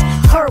baddest,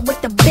 heard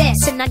with the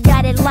best, and I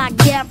got it locked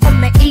down from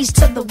the east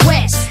to the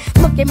west.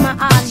 Look in my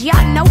eyes,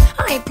 y'all know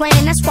I ain't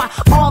playing. That's why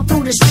all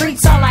through the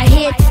streets all I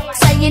hear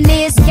saying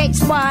is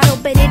gates wide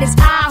open. It is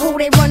I who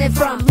they running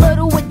from.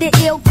 Little with the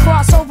ill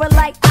crossover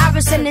like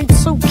Iverson and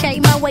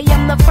 2K. My way,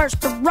 I'm the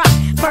first to rock,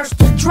 first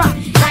to drop.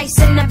 Nice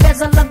in the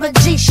bezel of a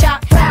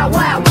G-Shock. Wow,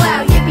 wow,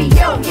 wow, yippee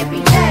yo,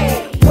 yippee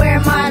yay. Where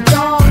my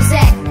dogs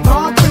at?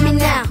 All with me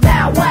now.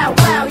 Wow, wow,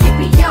 wow,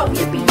 yippee yo,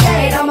 yippee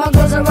yay. All my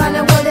girls around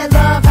the world that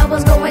love how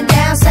what's going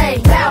down.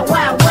 Say wow,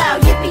 wow, wow,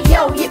 yippee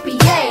yo,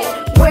 yippee yay.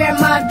 Where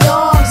my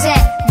dogs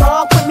at?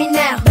 Walk with me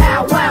now.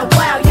 Wow, wow,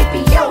 wow,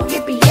 yippee yo,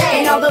 yippee yay.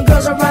 And all the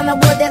girls around the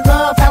world that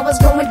love how what's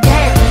going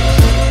down.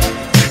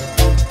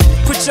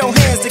 Put your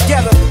hands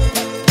together.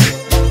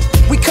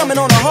 We coming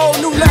on a whole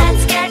new level.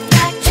 Let's get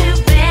back to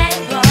bed,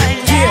 boy.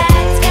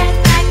 Let's get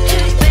back to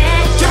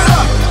bed. Give it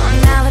up.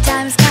 Now the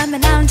time is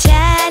coming, I'm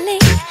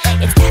Charlie.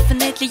 It's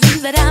definitely you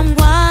that I'm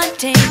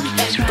wanting.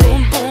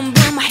 Boom, boom,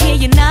 boom, I hear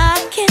you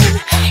knocking.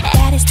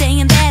 Daddy's staying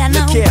in bed, I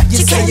know what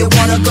you say you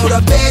wanna go to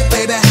bed,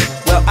 baby.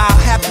 Well,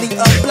 I'll happily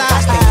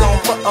oblige. Been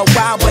gone for a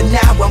while, but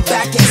now I'm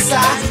back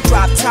inside.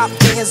 Drop top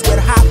bins with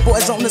hot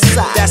boys on the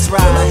side. That's right.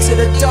 Pull up to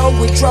the door,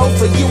 we drove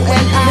for you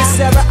and I. Miss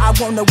Sarah, I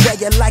wanna wear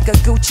you like a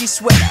Gucci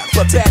sweater.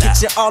 But better,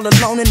 you're all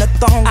alone in the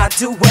thong, I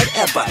do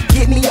whatever.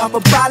 Get me off a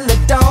bottle of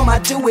Dome, I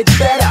do it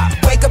better.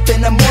 Wake up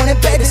in the morning,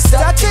 baby,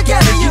 stuck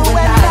together, you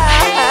and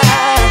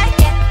I.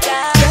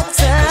 Get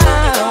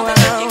down,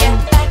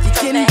 you're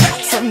getting back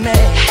to me.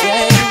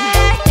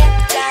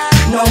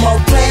 No more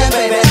playing,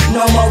 baby,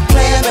 no more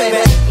playing,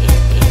 baby.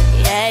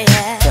 Yeah.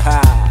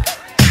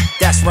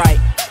 That's right.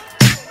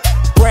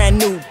 Brand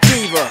new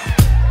diva,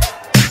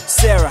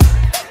 Sarah.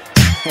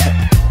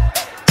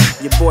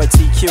 Your boy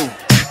TQ,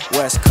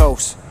 West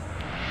Coast,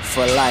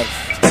 for life.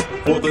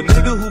 For the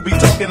nigga who be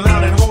talking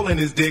loud and holding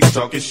his dick,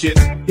 talking shit,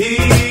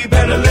 he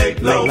better lay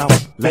low. For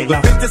the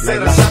bitch that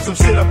said I shot some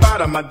shit up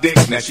out of my dick,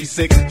 now she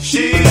sick,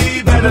 she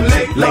better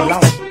lay low.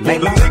 For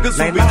the niggas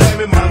who be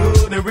claiming my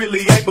hood and really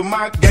ain't but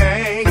my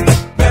gang,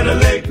 better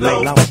lay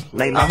low.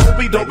 I hope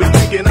he don't be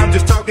thinking I'm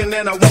just talking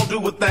and I won't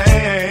do a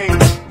thing.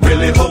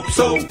 Really hope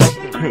so.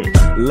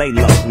 Lay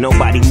low,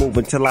 nobody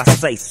moving till I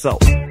say so.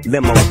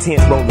 Limo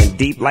tent rolling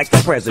deep like the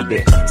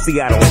president. See,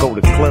 I don't go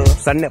to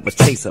clubs, I never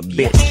chase a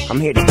bitch.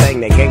 I'm here to bang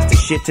that gangsta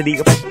shit to the.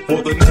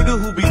 For the nigga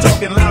who be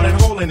talking loud and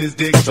holding his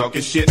dick,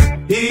 talking shit,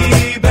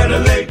 he better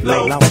lay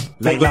low. For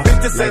the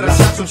bitch that said I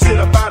shot some shit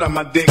up out of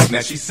my dick,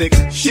 now she sick,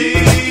 she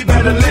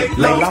better lay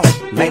low.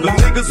 For the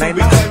niggas who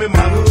be claiming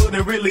my hood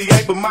and really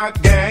ain't but my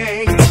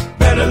gang,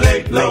 better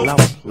lay low.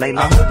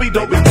 I hope he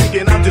don't be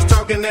thinking I'm just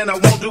talking and I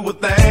won't do a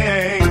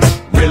thing.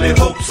 Really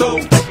hope so.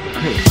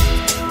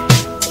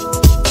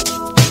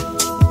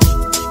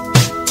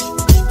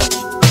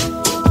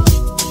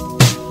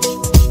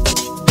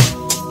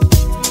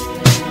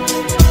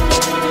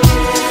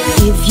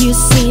 If you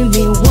see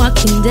me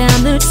walking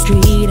down the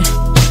street,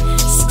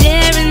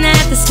 staring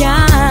at the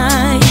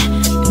sky,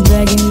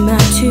 dragging my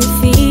 2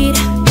 feet,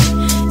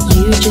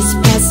 you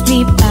just pass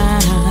me by.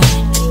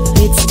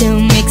 It still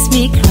makes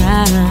me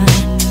cry,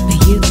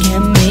 but you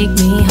can make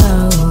me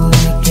whole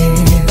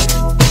again.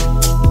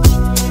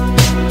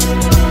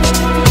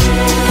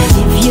 And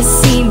if you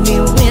see me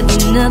with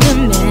another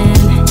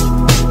man,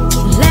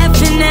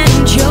 laughing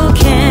and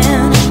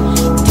joking,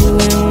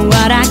 doing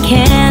what I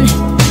can,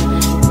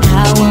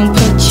 I won't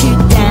put you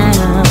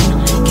down,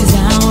 'cause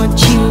I want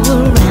you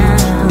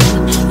around.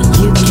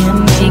 You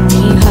can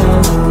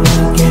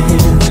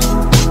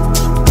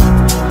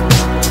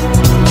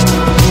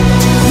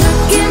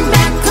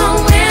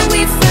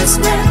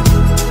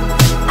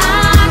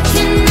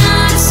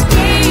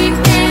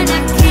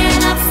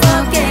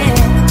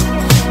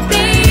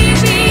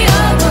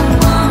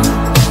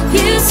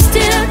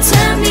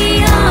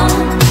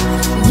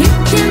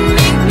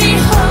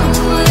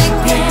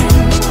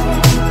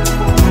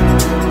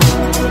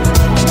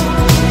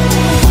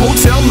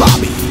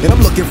and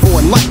I'm looking for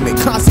enlightenment.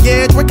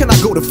 Concierge, where can I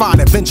go to find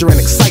adventure and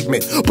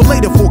excitement? But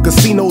later for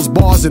casinos,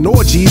 bars, and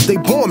orgies, they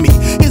bore me.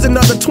 Here's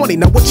another 20,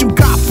 now what you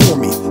got for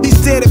me? He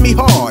stared at me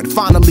hard,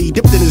 finally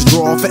dipped in his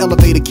drawer for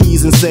elevator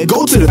keys and said,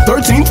 go to the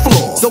 13th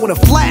floor. So in a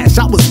flash,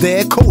 I was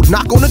there, cold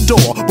knock on the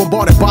door.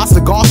 Bombarded by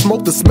cigar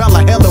smoke, the smell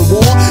of hell and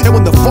war. And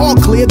when the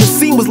fog cleared, the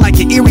scene was like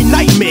an eerie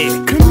nightmare.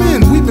 Come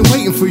in, we've been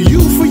waiting for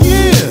you for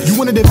years. You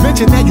wanted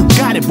adventure, now you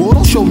got it, boy,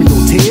 don't show me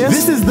no tears.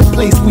 This is the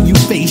place where you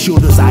face your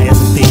desires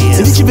and fears.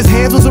 In each of his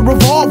hands was a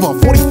revolver,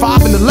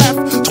 45 in the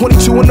left,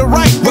 22 in the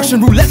right.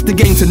 Russian roulette's the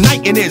game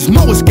tonight, and there's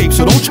no escape,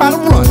 so don't try to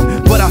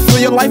run. But I fill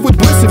your life with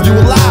bliss if you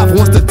alive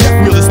once the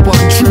death wheel is spun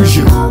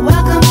intrusion.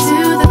 Welcome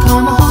to the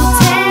Coma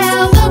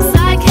Hotel. Looks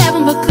like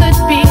heaven but could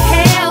be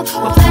hell,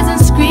 where pleasant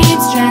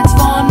screams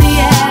transform the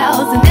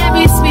L's, and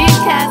every sweet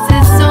cat's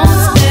its own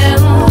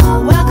still.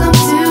 Welcome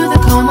to the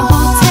Coma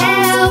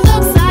Hotel.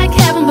 Looks like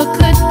heaven but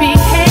could be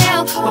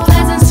hell, where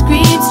pleasant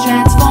screams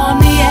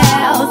transform the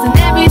L's, and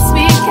every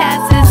sweet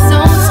cat's its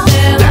own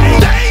still.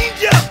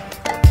 Danger!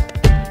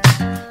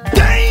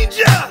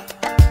 Danger!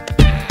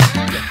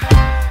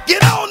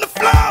 Get on the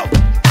floor!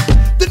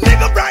 The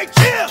nigga right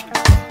here!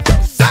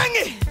 Sing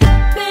it!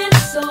 Been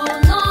so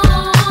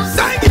long.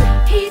 Sing it!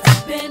 He's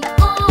been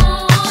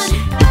on.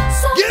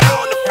 Get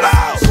on the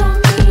floor!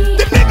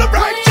 The nigga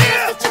right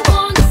here!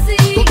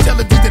 Don't tell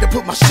the DJ to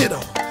put my shit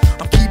on.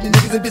 I'm keeping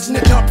niggas and bitches in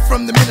the dump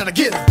from the minute I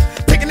get them.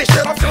 Taking their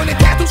shirt off, showing their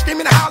tattoos,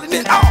 screaming and howling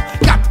and all.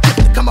 Got the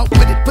gift to come up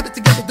with it, put it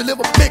together,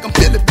 deliver, make them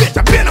feel it, bitch.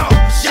 I been on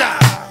shine.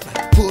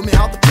 Pull me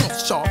out the pencil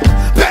sharp.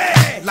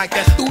 Bang! Like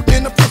that student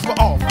in the principal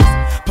office.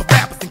 Put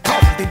rappers and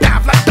coffins, they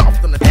dive like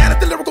dolphins. On the down at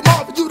the lyrical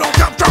marvel, you don't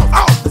come through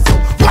office. So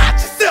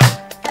watch yourself.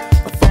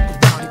 Or fuck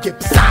around and get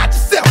beside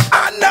yourself.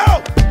 I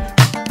know.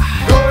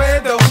 Go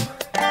ahead though.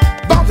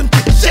 Bump them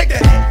kids, shake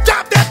that ass,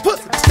 drop that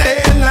pussy,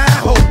 stay in line,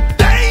 ho.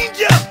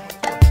 Danger!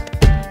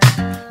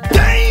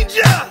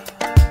 Danger!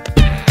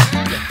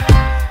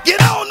 Get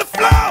on the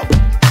floor!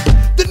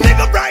 The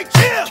nigga right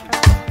here!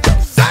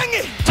 Sing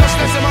it! Just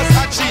as I must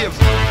achieve.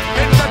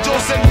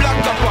 Introduce in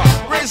Black Dapper,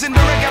 raising the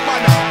reggae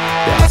banner.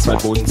 Der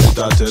Asphaltboden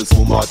zitterte, es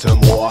wummerte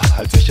im Ohr,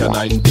 als ich an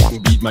einen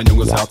dicken Beat mein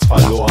junges Herz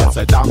verlor.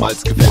 Seit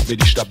damals gefällt mir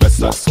die Stadt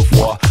besser als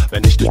zuvor.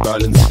 Wenn ich durch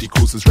Berlin City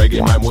cruise, ist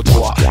Reggae mein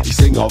Motor. Ich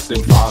singe auf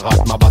dem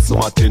Fahrrad, mal Bass und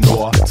mal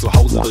Tenor. Zu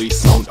Hause dreh ich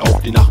Sound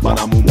auf, die Nachbarn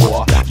am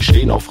Humor. Die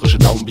stehen auf frische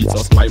Downbeats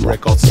aus meinem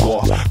Record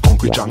Store.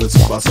 Concrete Jungle,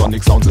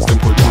 Supersonic Soundsystem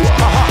Kultur.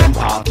 Wenn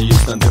Party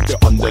ist, dann sind wir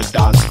on the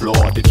dance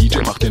floor. Der DJ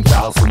macht den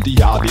Vers und die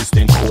Yardis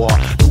den Chor.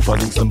 Du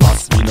versinkst im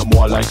Bass wie eine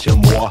Moorleiche im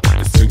Moor.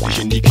 Es zwingt dich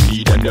in die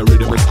Knie, denn der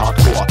Rhythm ist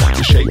Hardcore.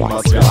 Wir shaken,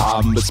 was wir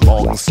haben, bis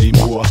morgens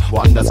 7 Uhr.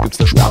 Woanders gibt's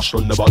ne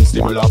Sperrstunde, bei uns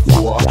die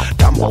Müllabfuhr.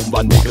 Dampfraum,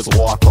 ein dickes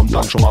Rohr, kommt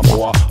dann schon mal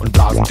vor. Und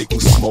blasen dicken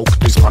Smoke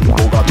durchs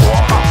Brandenburger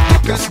Tor.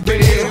 Dickes B,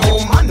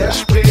 oben an der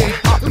Spree.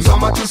 Im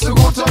Sommer tust du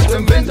gut und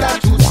im Winter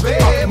tut's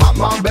weh.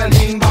 Mama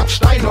Berlin,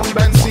 Backstein und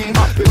Benzin.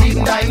 Wir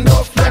lieben deinen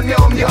Duft, wenn wir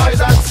um die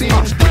Häuser ziehen.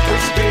 Dickes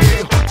B.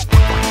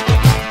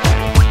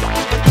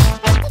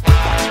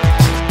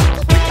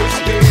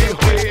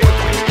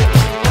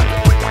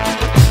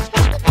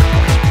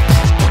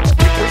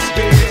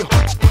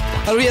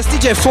 Hallo, hier ist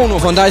DJ Phono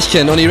von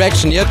Deichkind und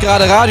Erection. Ihr hört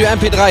gerade Radio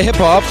MP3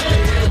 Hip-Hop.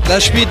 Da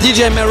spielt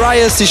DJ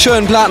Marias die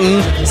schönen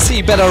Platten.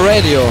 See Better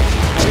Radio.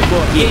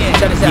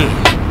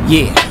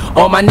 Yeah.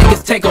 All my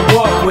niggas take a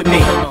walk with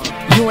me.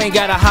 You ain't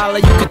gotta holler,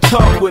 you can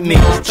talk with me.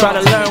 Try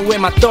to learn where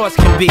my thoughts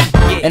can be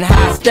and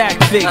how I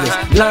stack figures.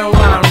 Learn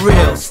why I'm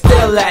real,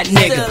 still that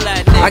nigga.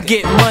 I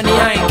get money,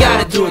 I ain't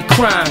gotta do a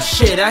crime.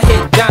 Shit, I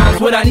hit dimes,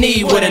 what I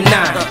need with a 9.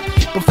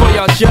 Before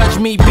y'all judge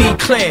me, be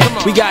clear.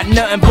 We got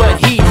nothing but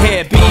heat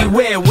here,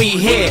 beware, we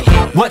here.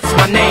 What's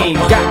my name?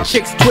 Got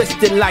chicks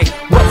twisted like,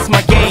 what's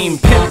my game?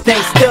 Pimp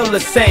thing still the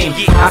same.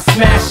 I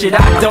smash it,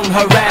 I don't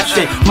harass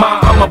it. Ma,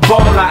 I'm a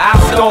baller, I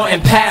score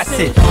and pass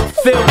it.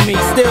 Feel me,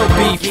 still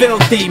be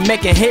filthy.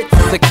 Making hits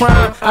is a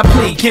crime, I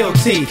plead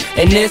guilty.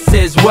 And this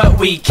is what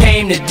we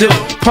came to do.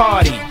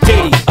 Party,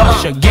 Diddy,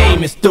 Usher,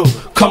 game is through.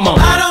 Come on.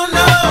 I don't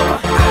know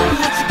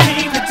what you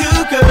came to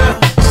do, girl.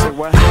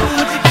 What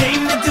you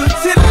came to do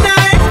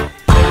tonight,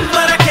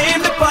 but I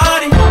came to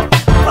party.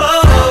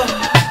 Oh,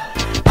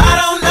 I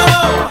don't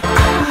know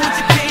what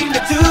you came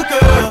to do,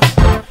 girl.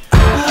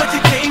 What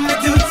you came to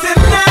do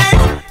tonight,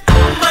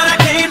 but I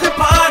came to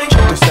party.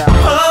 Check this out.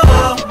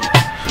 Oh,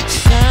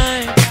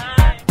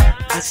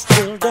 I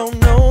still don't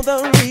know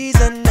the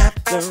reason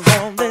after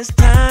all this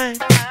time.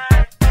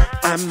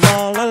 I'm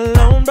all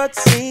alone, but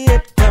see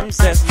it comes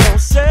as no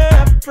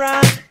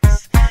surprise.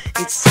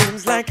 It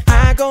seems like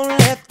I go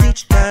left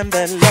each time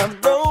that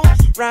love goes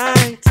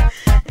right.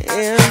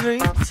 Every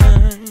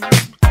time,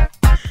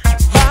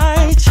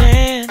 by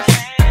chance,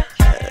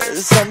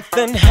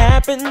 something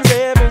happens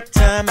every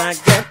time I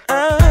get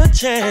a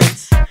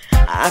chance.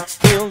 I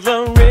feel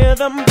the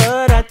rhythm,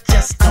 but I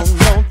just don't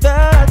know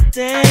the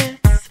dance.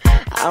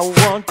 I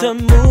want to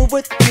move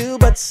with you,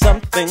 but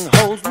something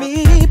holds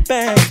me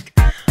back.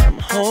 I'm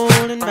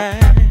holding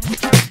back,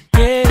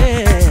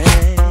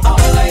 yeah.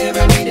 All I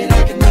ever needed,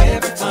 I can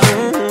never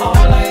find. All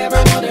I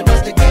ever wanted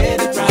was to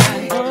get it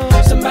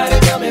right. Somebody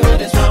tell me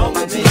what is wrong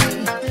with me.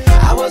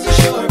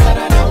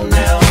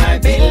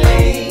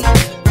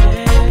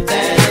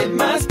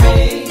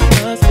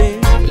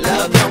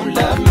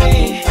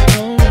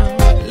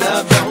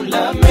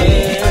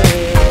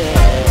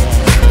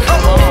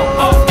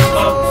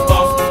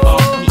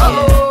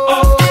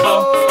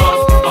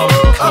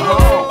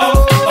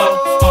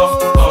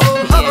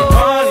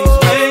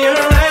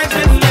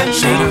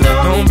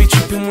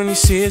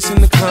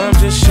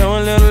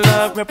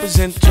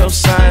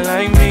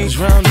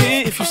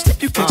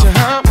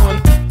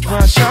 why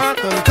I shine,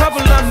 got a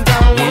couple of them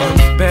down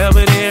one.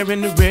 Belvedere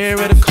in the rear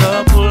of the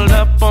club, pulled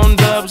up on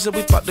dubs, and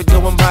we about to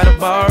go and buy the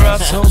bar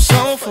up. So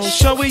for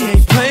sure we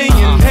ain't playing,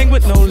 hang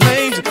with no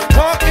lames,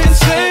 walk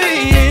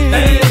insane.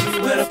 Hey,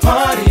 where the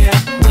party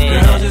at?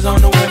 Girls is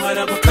on the way with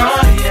a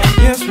Bacardi at.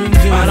 Yes, we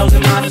do. Models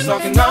and models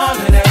talking all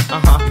of that.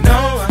 You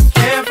know I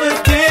can't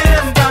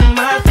forget about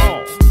my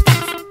phone.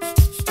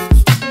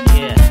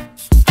 Yeah.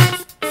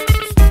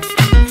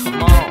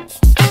 Come on.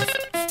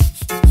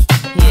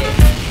 Yeah.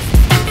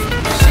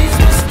 She's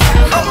Miss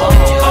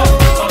California,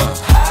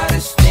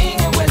 hottest thing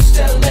in West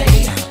LA.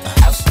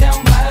 House down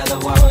by the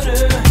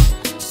water,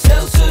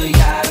 sells her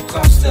yacht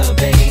across the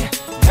bay,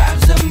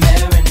 drives a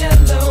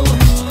Maranello.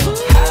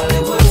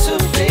 Hollywood's her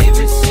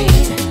favorite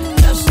scene,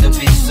 loves to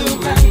be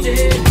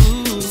surrounded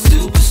with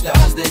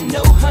superstars that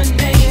know her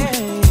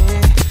name.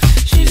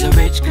 She's a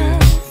rich girl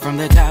from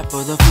the top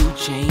of the food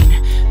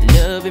chain,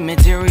 loving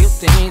material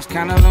things,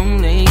 kinda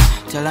lonely,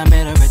 till I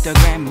met her at the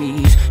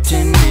Grammys.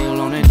 10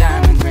 mil on a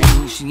diamond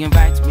ring, she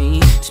invites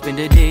me, spend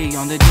a day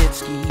on the jet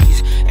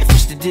skis. At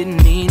first it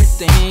didn't mean a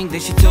thing, then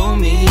she told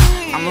me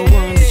I'm the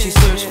one that she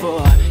searched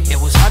for. It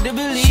was hard to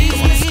believe.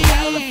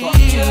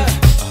 California,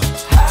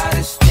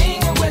 hottest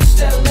thing in West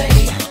LA,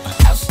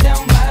 house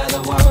down by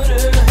the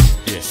water,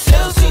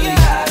 sells her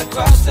yacht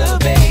across the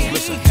bay,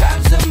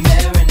 drives a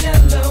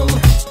Maranello.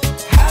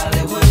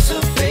 Hollywood's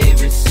her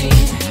favorite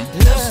scene,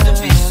 loves to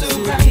be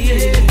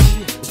surrounded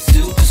with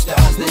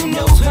superstars that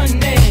know her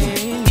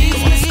name.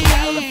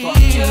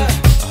 California,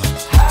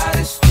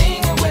 hottest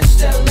thing in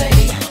West LA,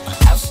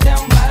 house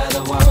down by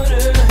the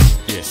water,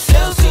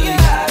 sells her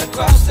yacht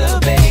across the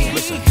bay,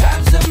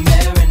 drives a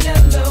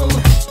Maranello.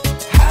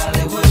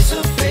 Hollywood's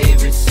her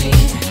favorite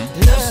scene,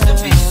 loves to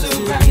be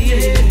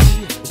surrounded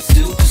with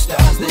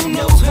superstars that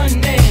know her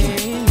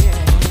name.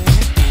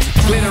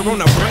 Glitter on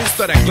the breast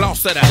or the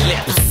gloss of the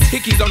lips,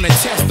 hickeys on the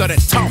chest or the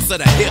toss of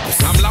the hips.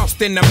 I'm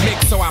lost in the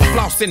mix, so I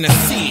floss in the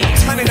sea.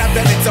 Turning up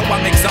that it till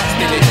I'm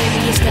exhausted.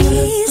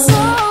 He's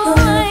so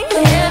fine,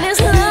 and his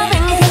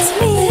loving hits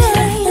me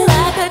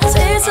like a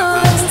taste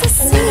of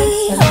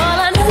ecstasy. All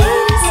I need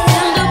is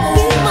him to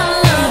be my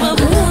lover.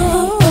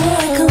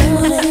 Boy, come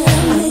on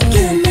and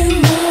give me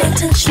more.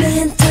 Touch me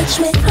and touch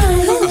me. I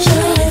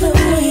enjoy the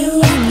way you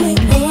rock me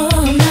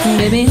all night.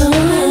 Baby,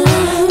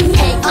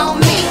 hang on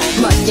me,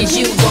 much as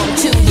you want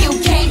to. You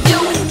can't do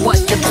what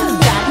the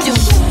fuck I do.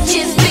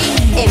 Just be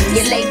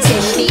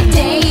emulating me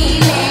daily.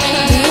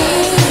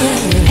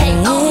 Hang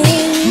on me,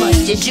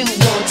 much as you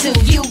want to.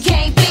 You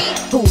can't be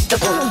who the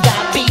fuck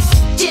I be.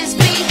 Just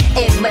be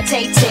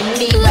imitating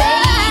me, baby.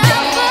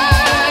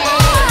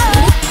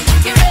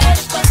 Get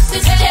ready for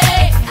this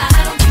day. I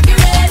don't think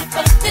you're ready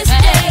for this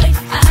day.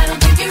 I don't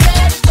think you're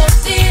ready for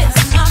this.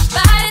 My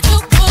body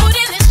too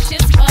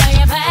bootylicious for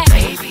you,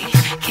 baby.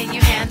 Can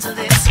you handle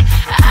this?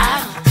 I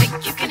don't think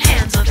you can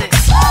handle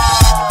this.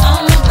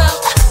 I'm about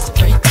to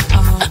break it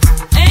all.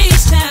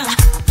 H-Town,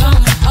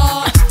 going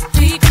hard.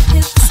 Deep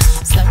hips,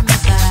 slap my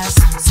thighs,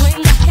 swing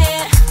my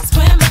hair,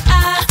 square my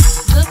eyes,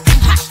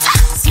 looking hot,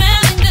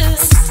 smelling good,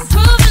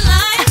 proving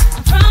like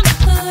I'm from the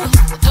hood.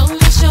 Over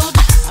my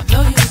shoulder, I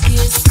blow you a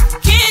kiss.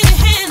 Can you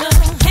handle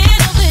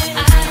this?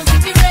 I don't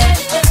think you're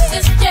ready for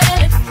this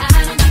jelly. I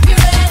don't think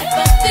you're ready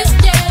for this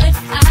jelly.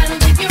 I don't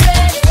think you're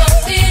ready for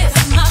this.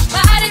 My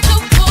body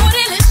too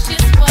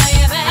bootylicious for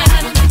you, baby. I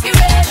don't think you're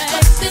ready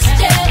for this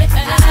jelly.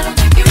 I don't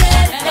think you're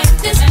ready for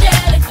this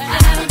jelly. I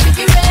don't think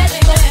you're ready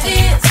for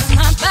this.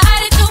 My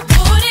body too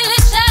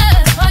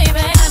bootylicious for you,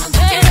 baby. I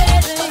don't think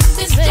you're ready for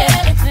this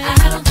jelly.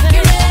 I don't think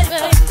you're ready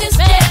for this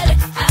jelly.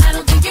 I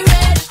don't think you're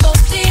ready for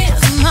this.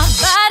 My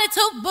body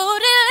too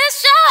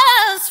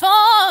bootylicious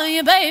for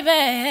you,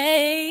 baby.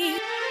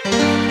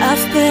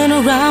 I've been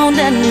around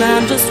and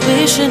I'm just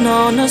wishing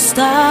on a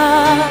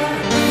star.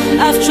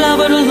 I've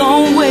traveled a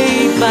long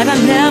way, but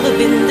I've never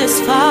been this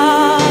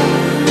far.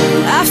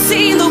 I've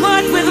seen the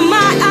world with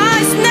my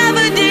eyes,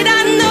 never did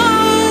I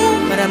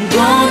know. But I'm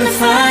gonna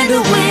find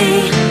a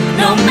way,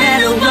 no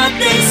matter what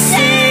they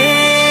say.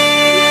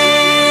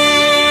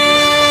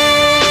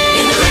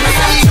 In the rivers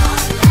of joy,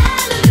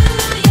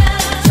 hallelujah,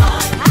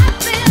 joy, I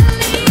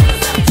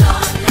believe,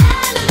 joy,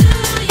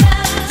 hallelujah,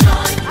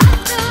 joy of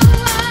the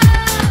world.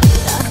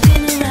 I've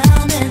been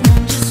around and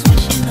I'm just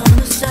wishing on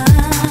a star.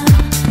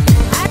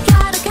 I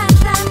try to catch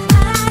that,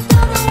 but I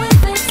don't know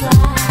if it's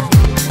right.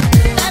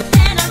 But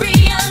then I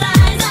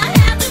realize I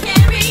have to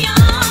carry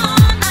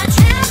on. I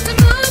have to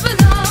move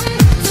along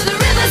to the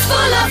rivers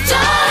full of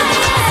joy.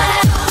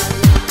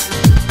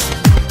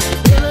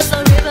 Rivers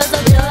are rivers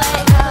of joy.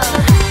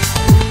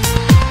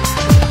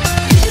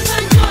 You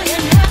find joy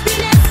and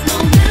happiness no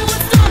matter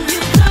what storm you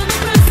come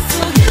across.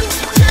 So you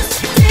just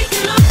take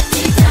it off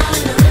me down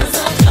in the rivers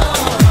of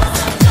joy.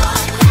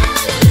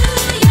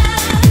 Hallelujah.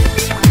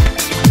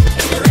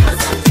 In the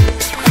rivers of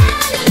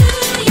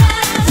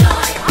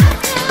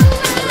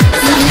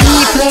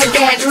People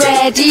get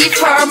ready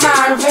for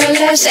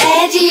Marvelous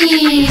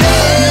Eddie.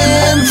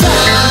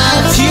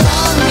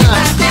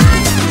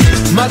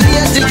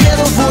 Maria, te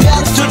quiero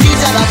volar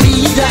todita la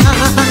vida.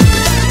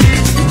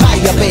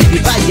 Vaya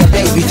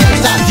baby,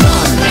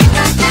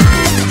 sensación.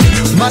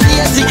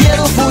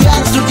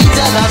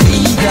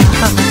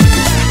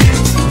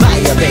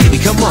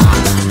 come on.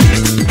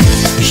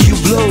 You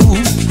blow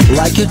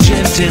like a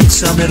gentle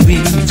summer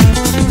wind.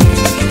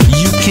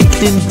 You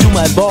kicked into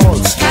my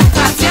balls.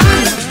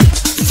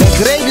 The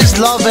greatest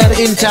lover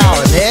in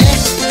town, eh?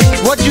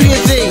 What do you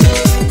think?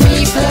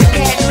 People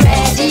get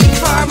ready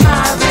for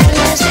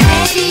marvelous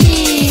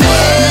Eddie.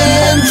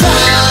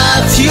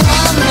 Sensación.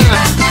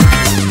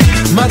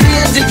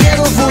 María, te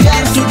quiero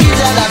follar tu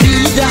vida la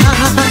vida.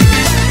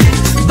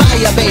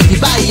 Vaya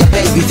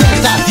baby,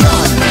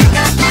 sensación.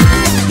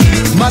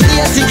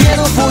 María, te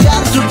quiero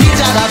follar tu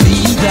vida la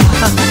vida.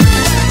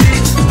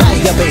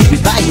 Vaya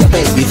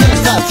baby,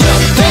 sensación.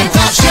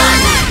 Sensación.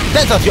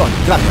 Sensación,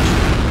 gracias.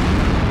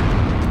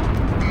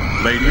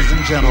 Ladies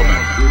and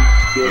gentlemen,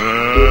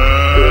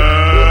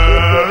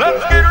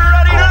 Let's get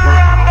ready to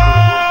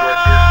rumble!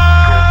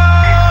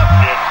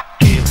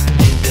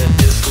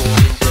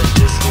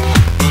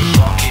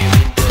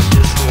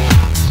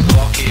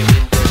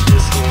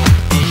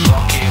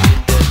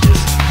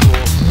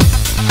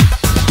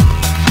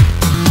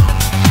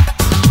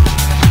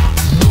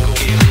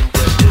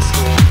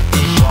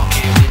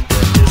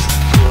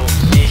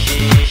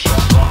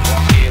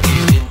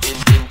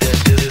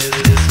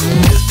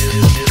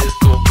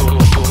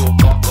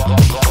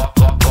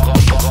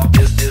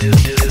 This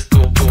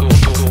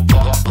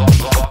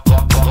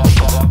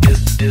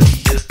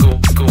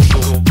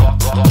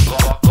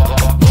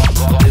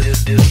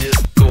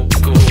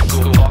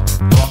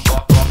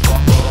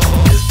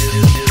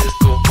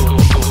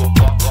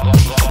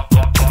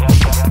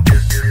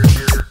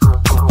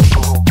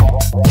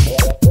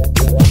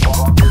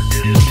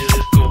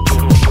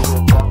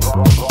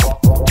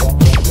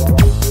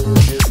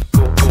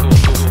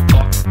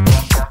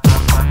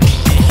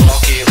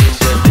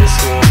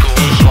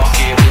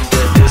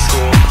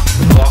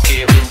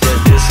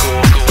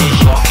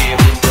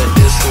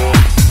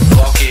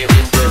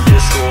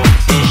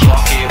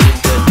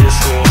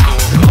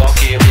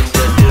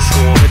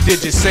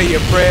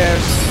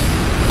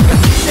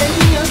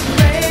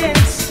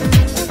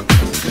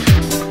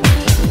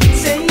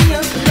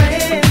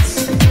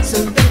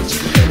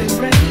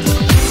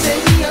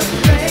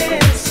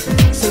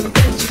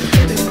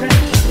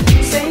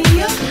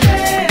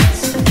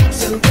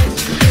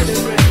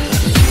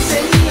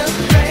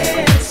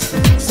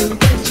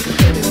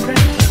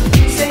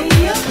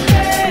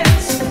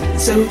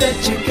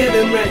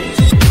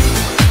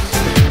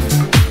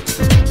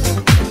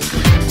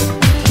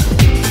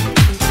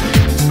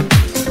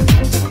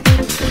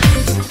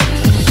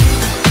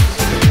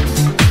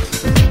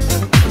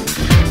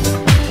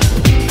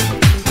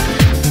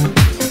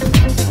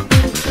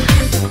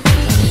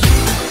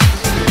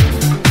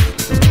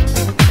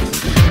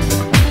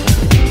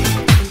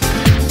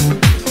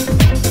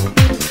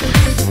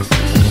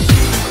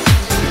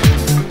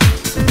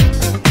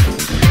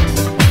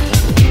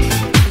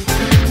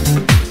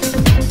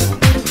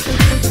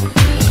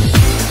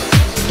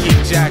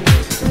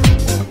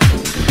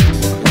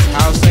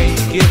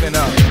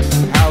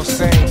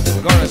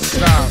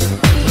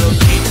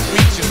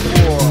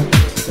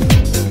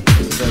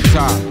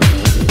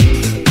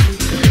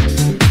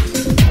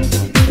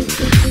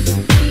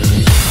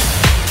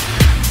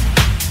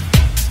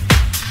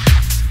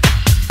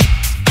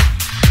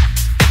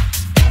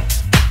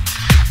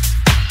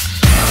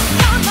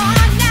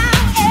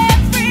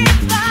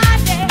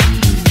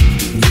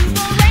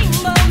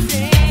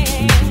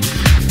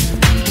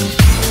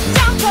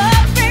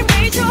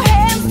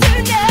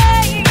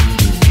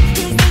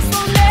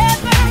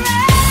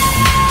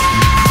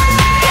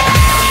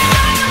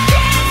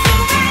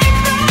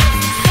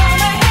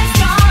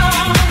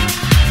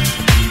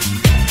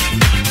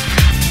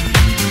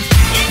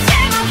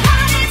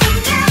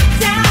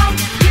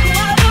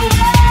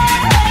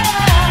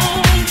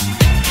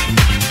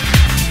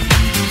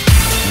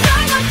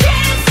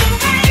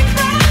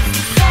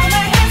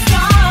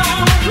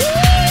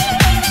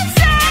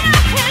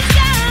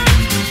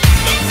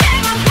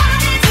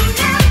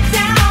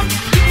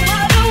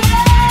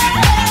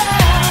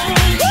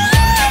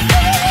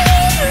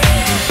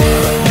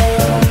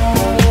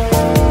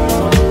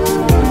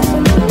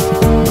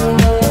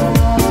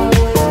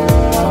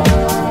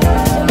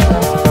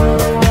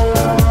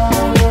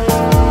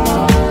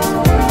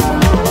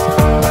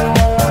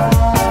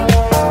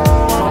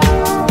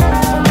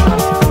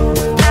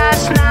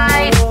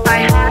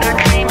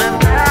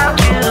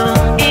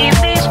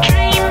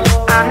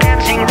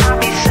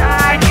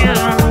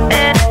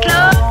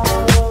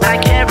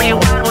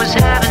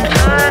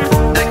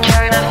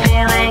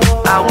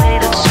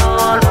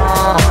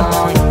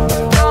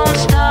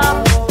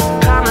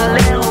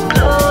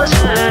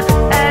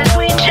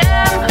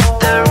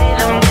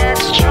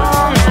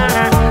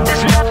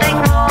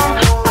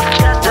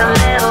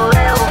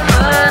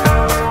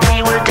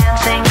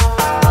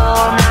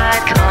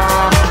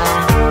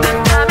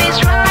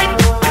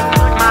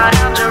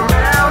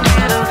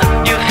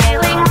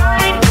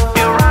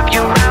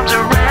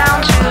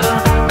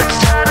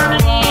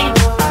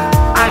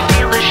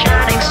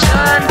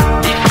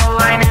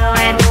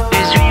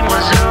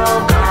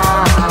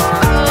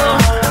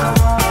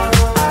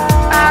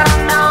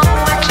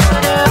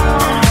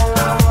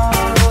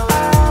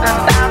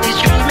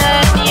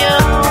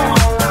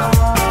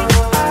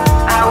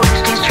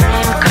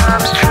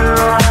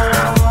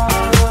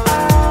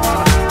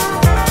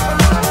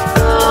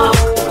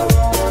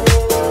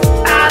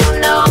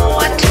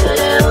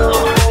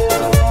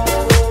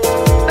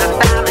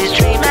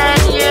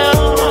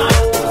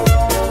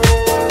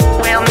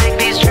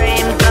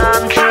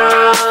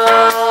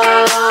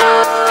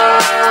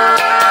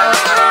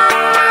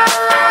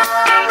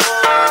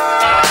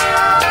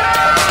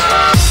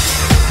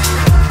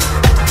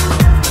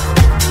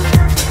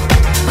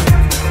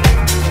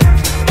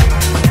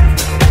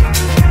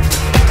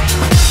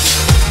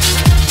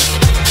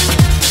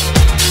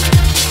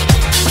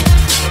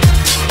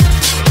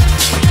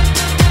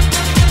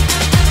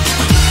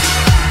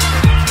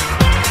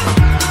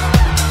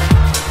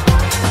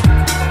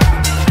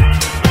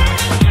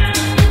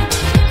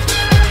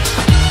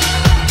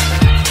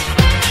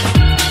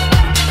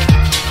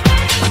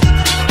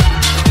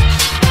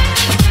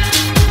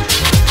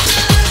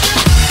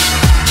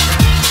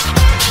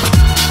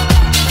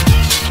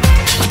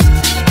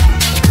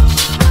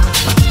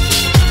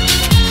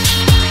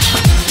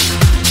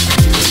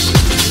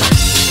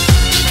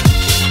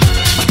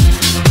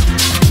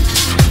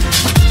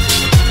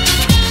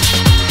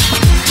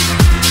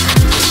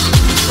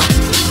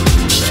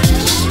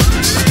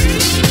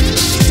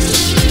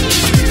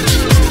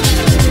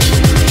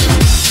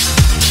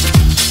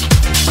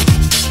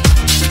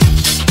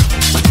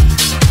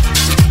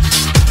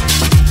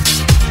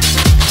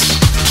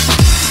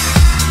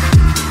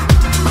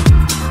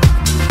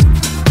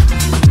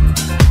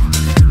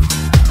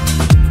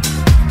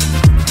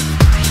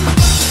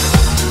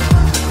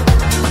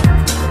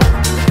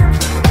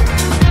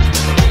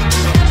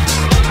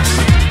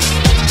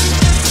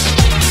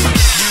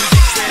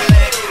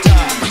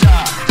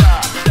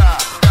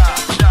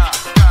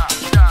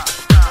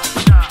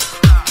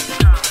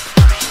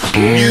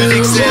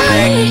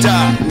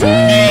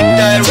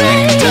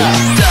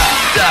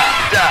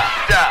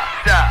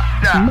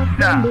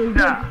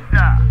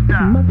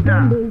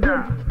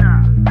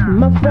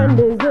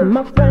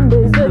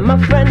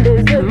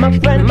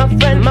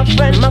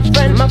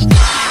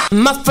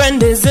My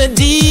friend is a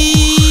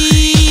DJ.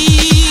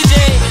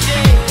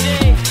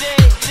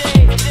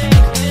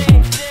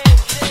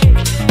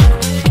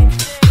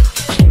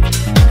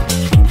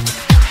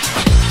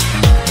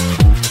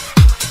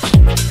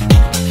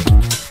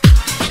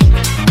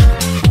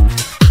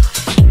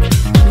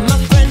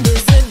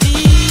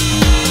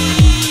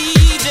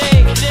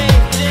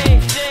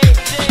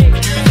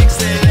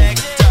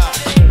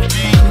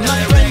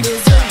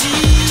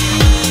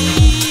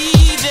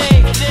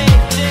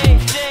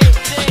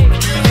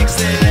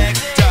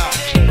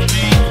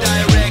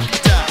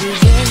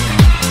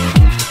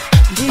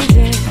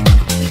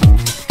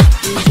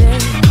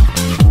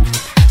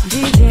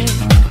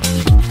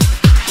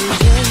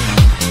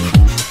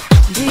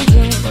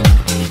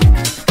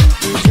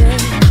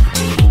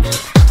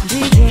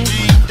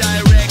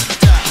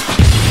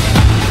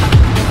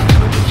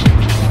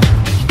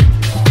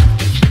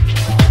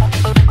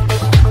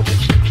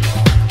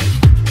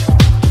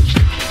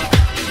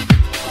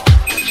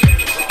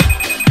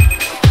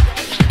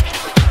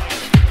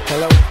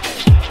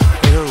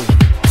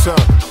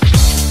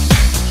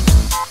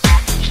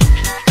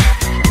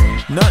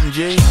 Nothing,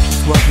 G.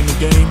 Just watching the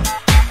game,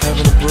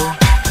 having a brew.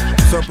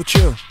 What's up with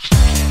you?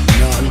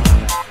 Nothing.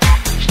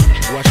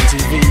 Watching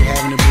TV,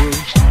 having a brew.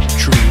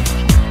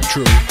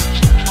 True.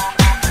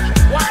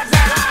 What's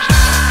that?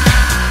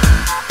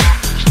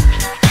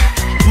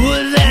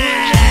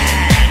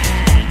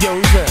 Yo,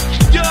 who's that?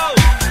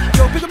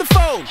 Yo, pick up the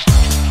phone.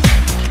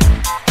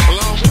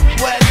 Hello?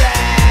 What's that?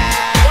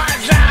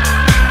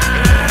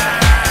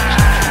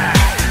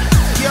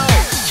 Yo,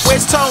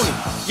 where's Tony?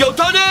 Yo,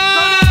 Tony!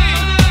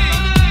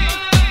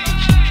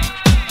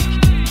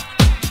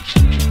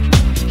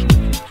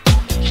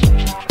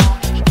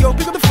 Yo,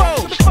 pick up the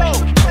phone.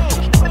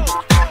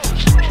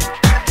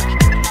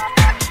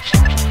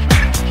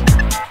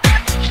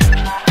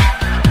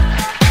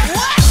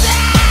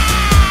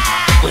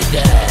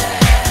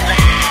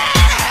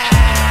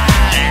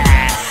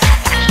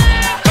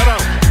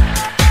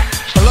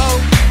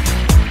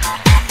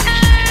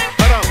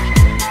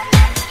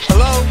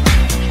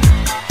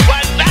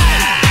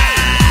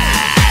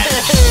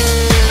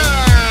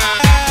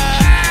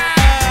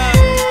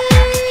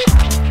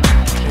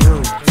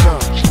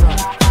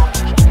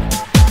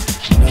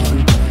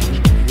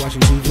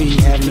 Watching TV,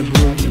 having a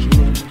brew.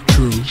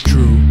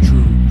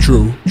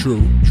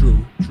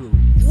 True.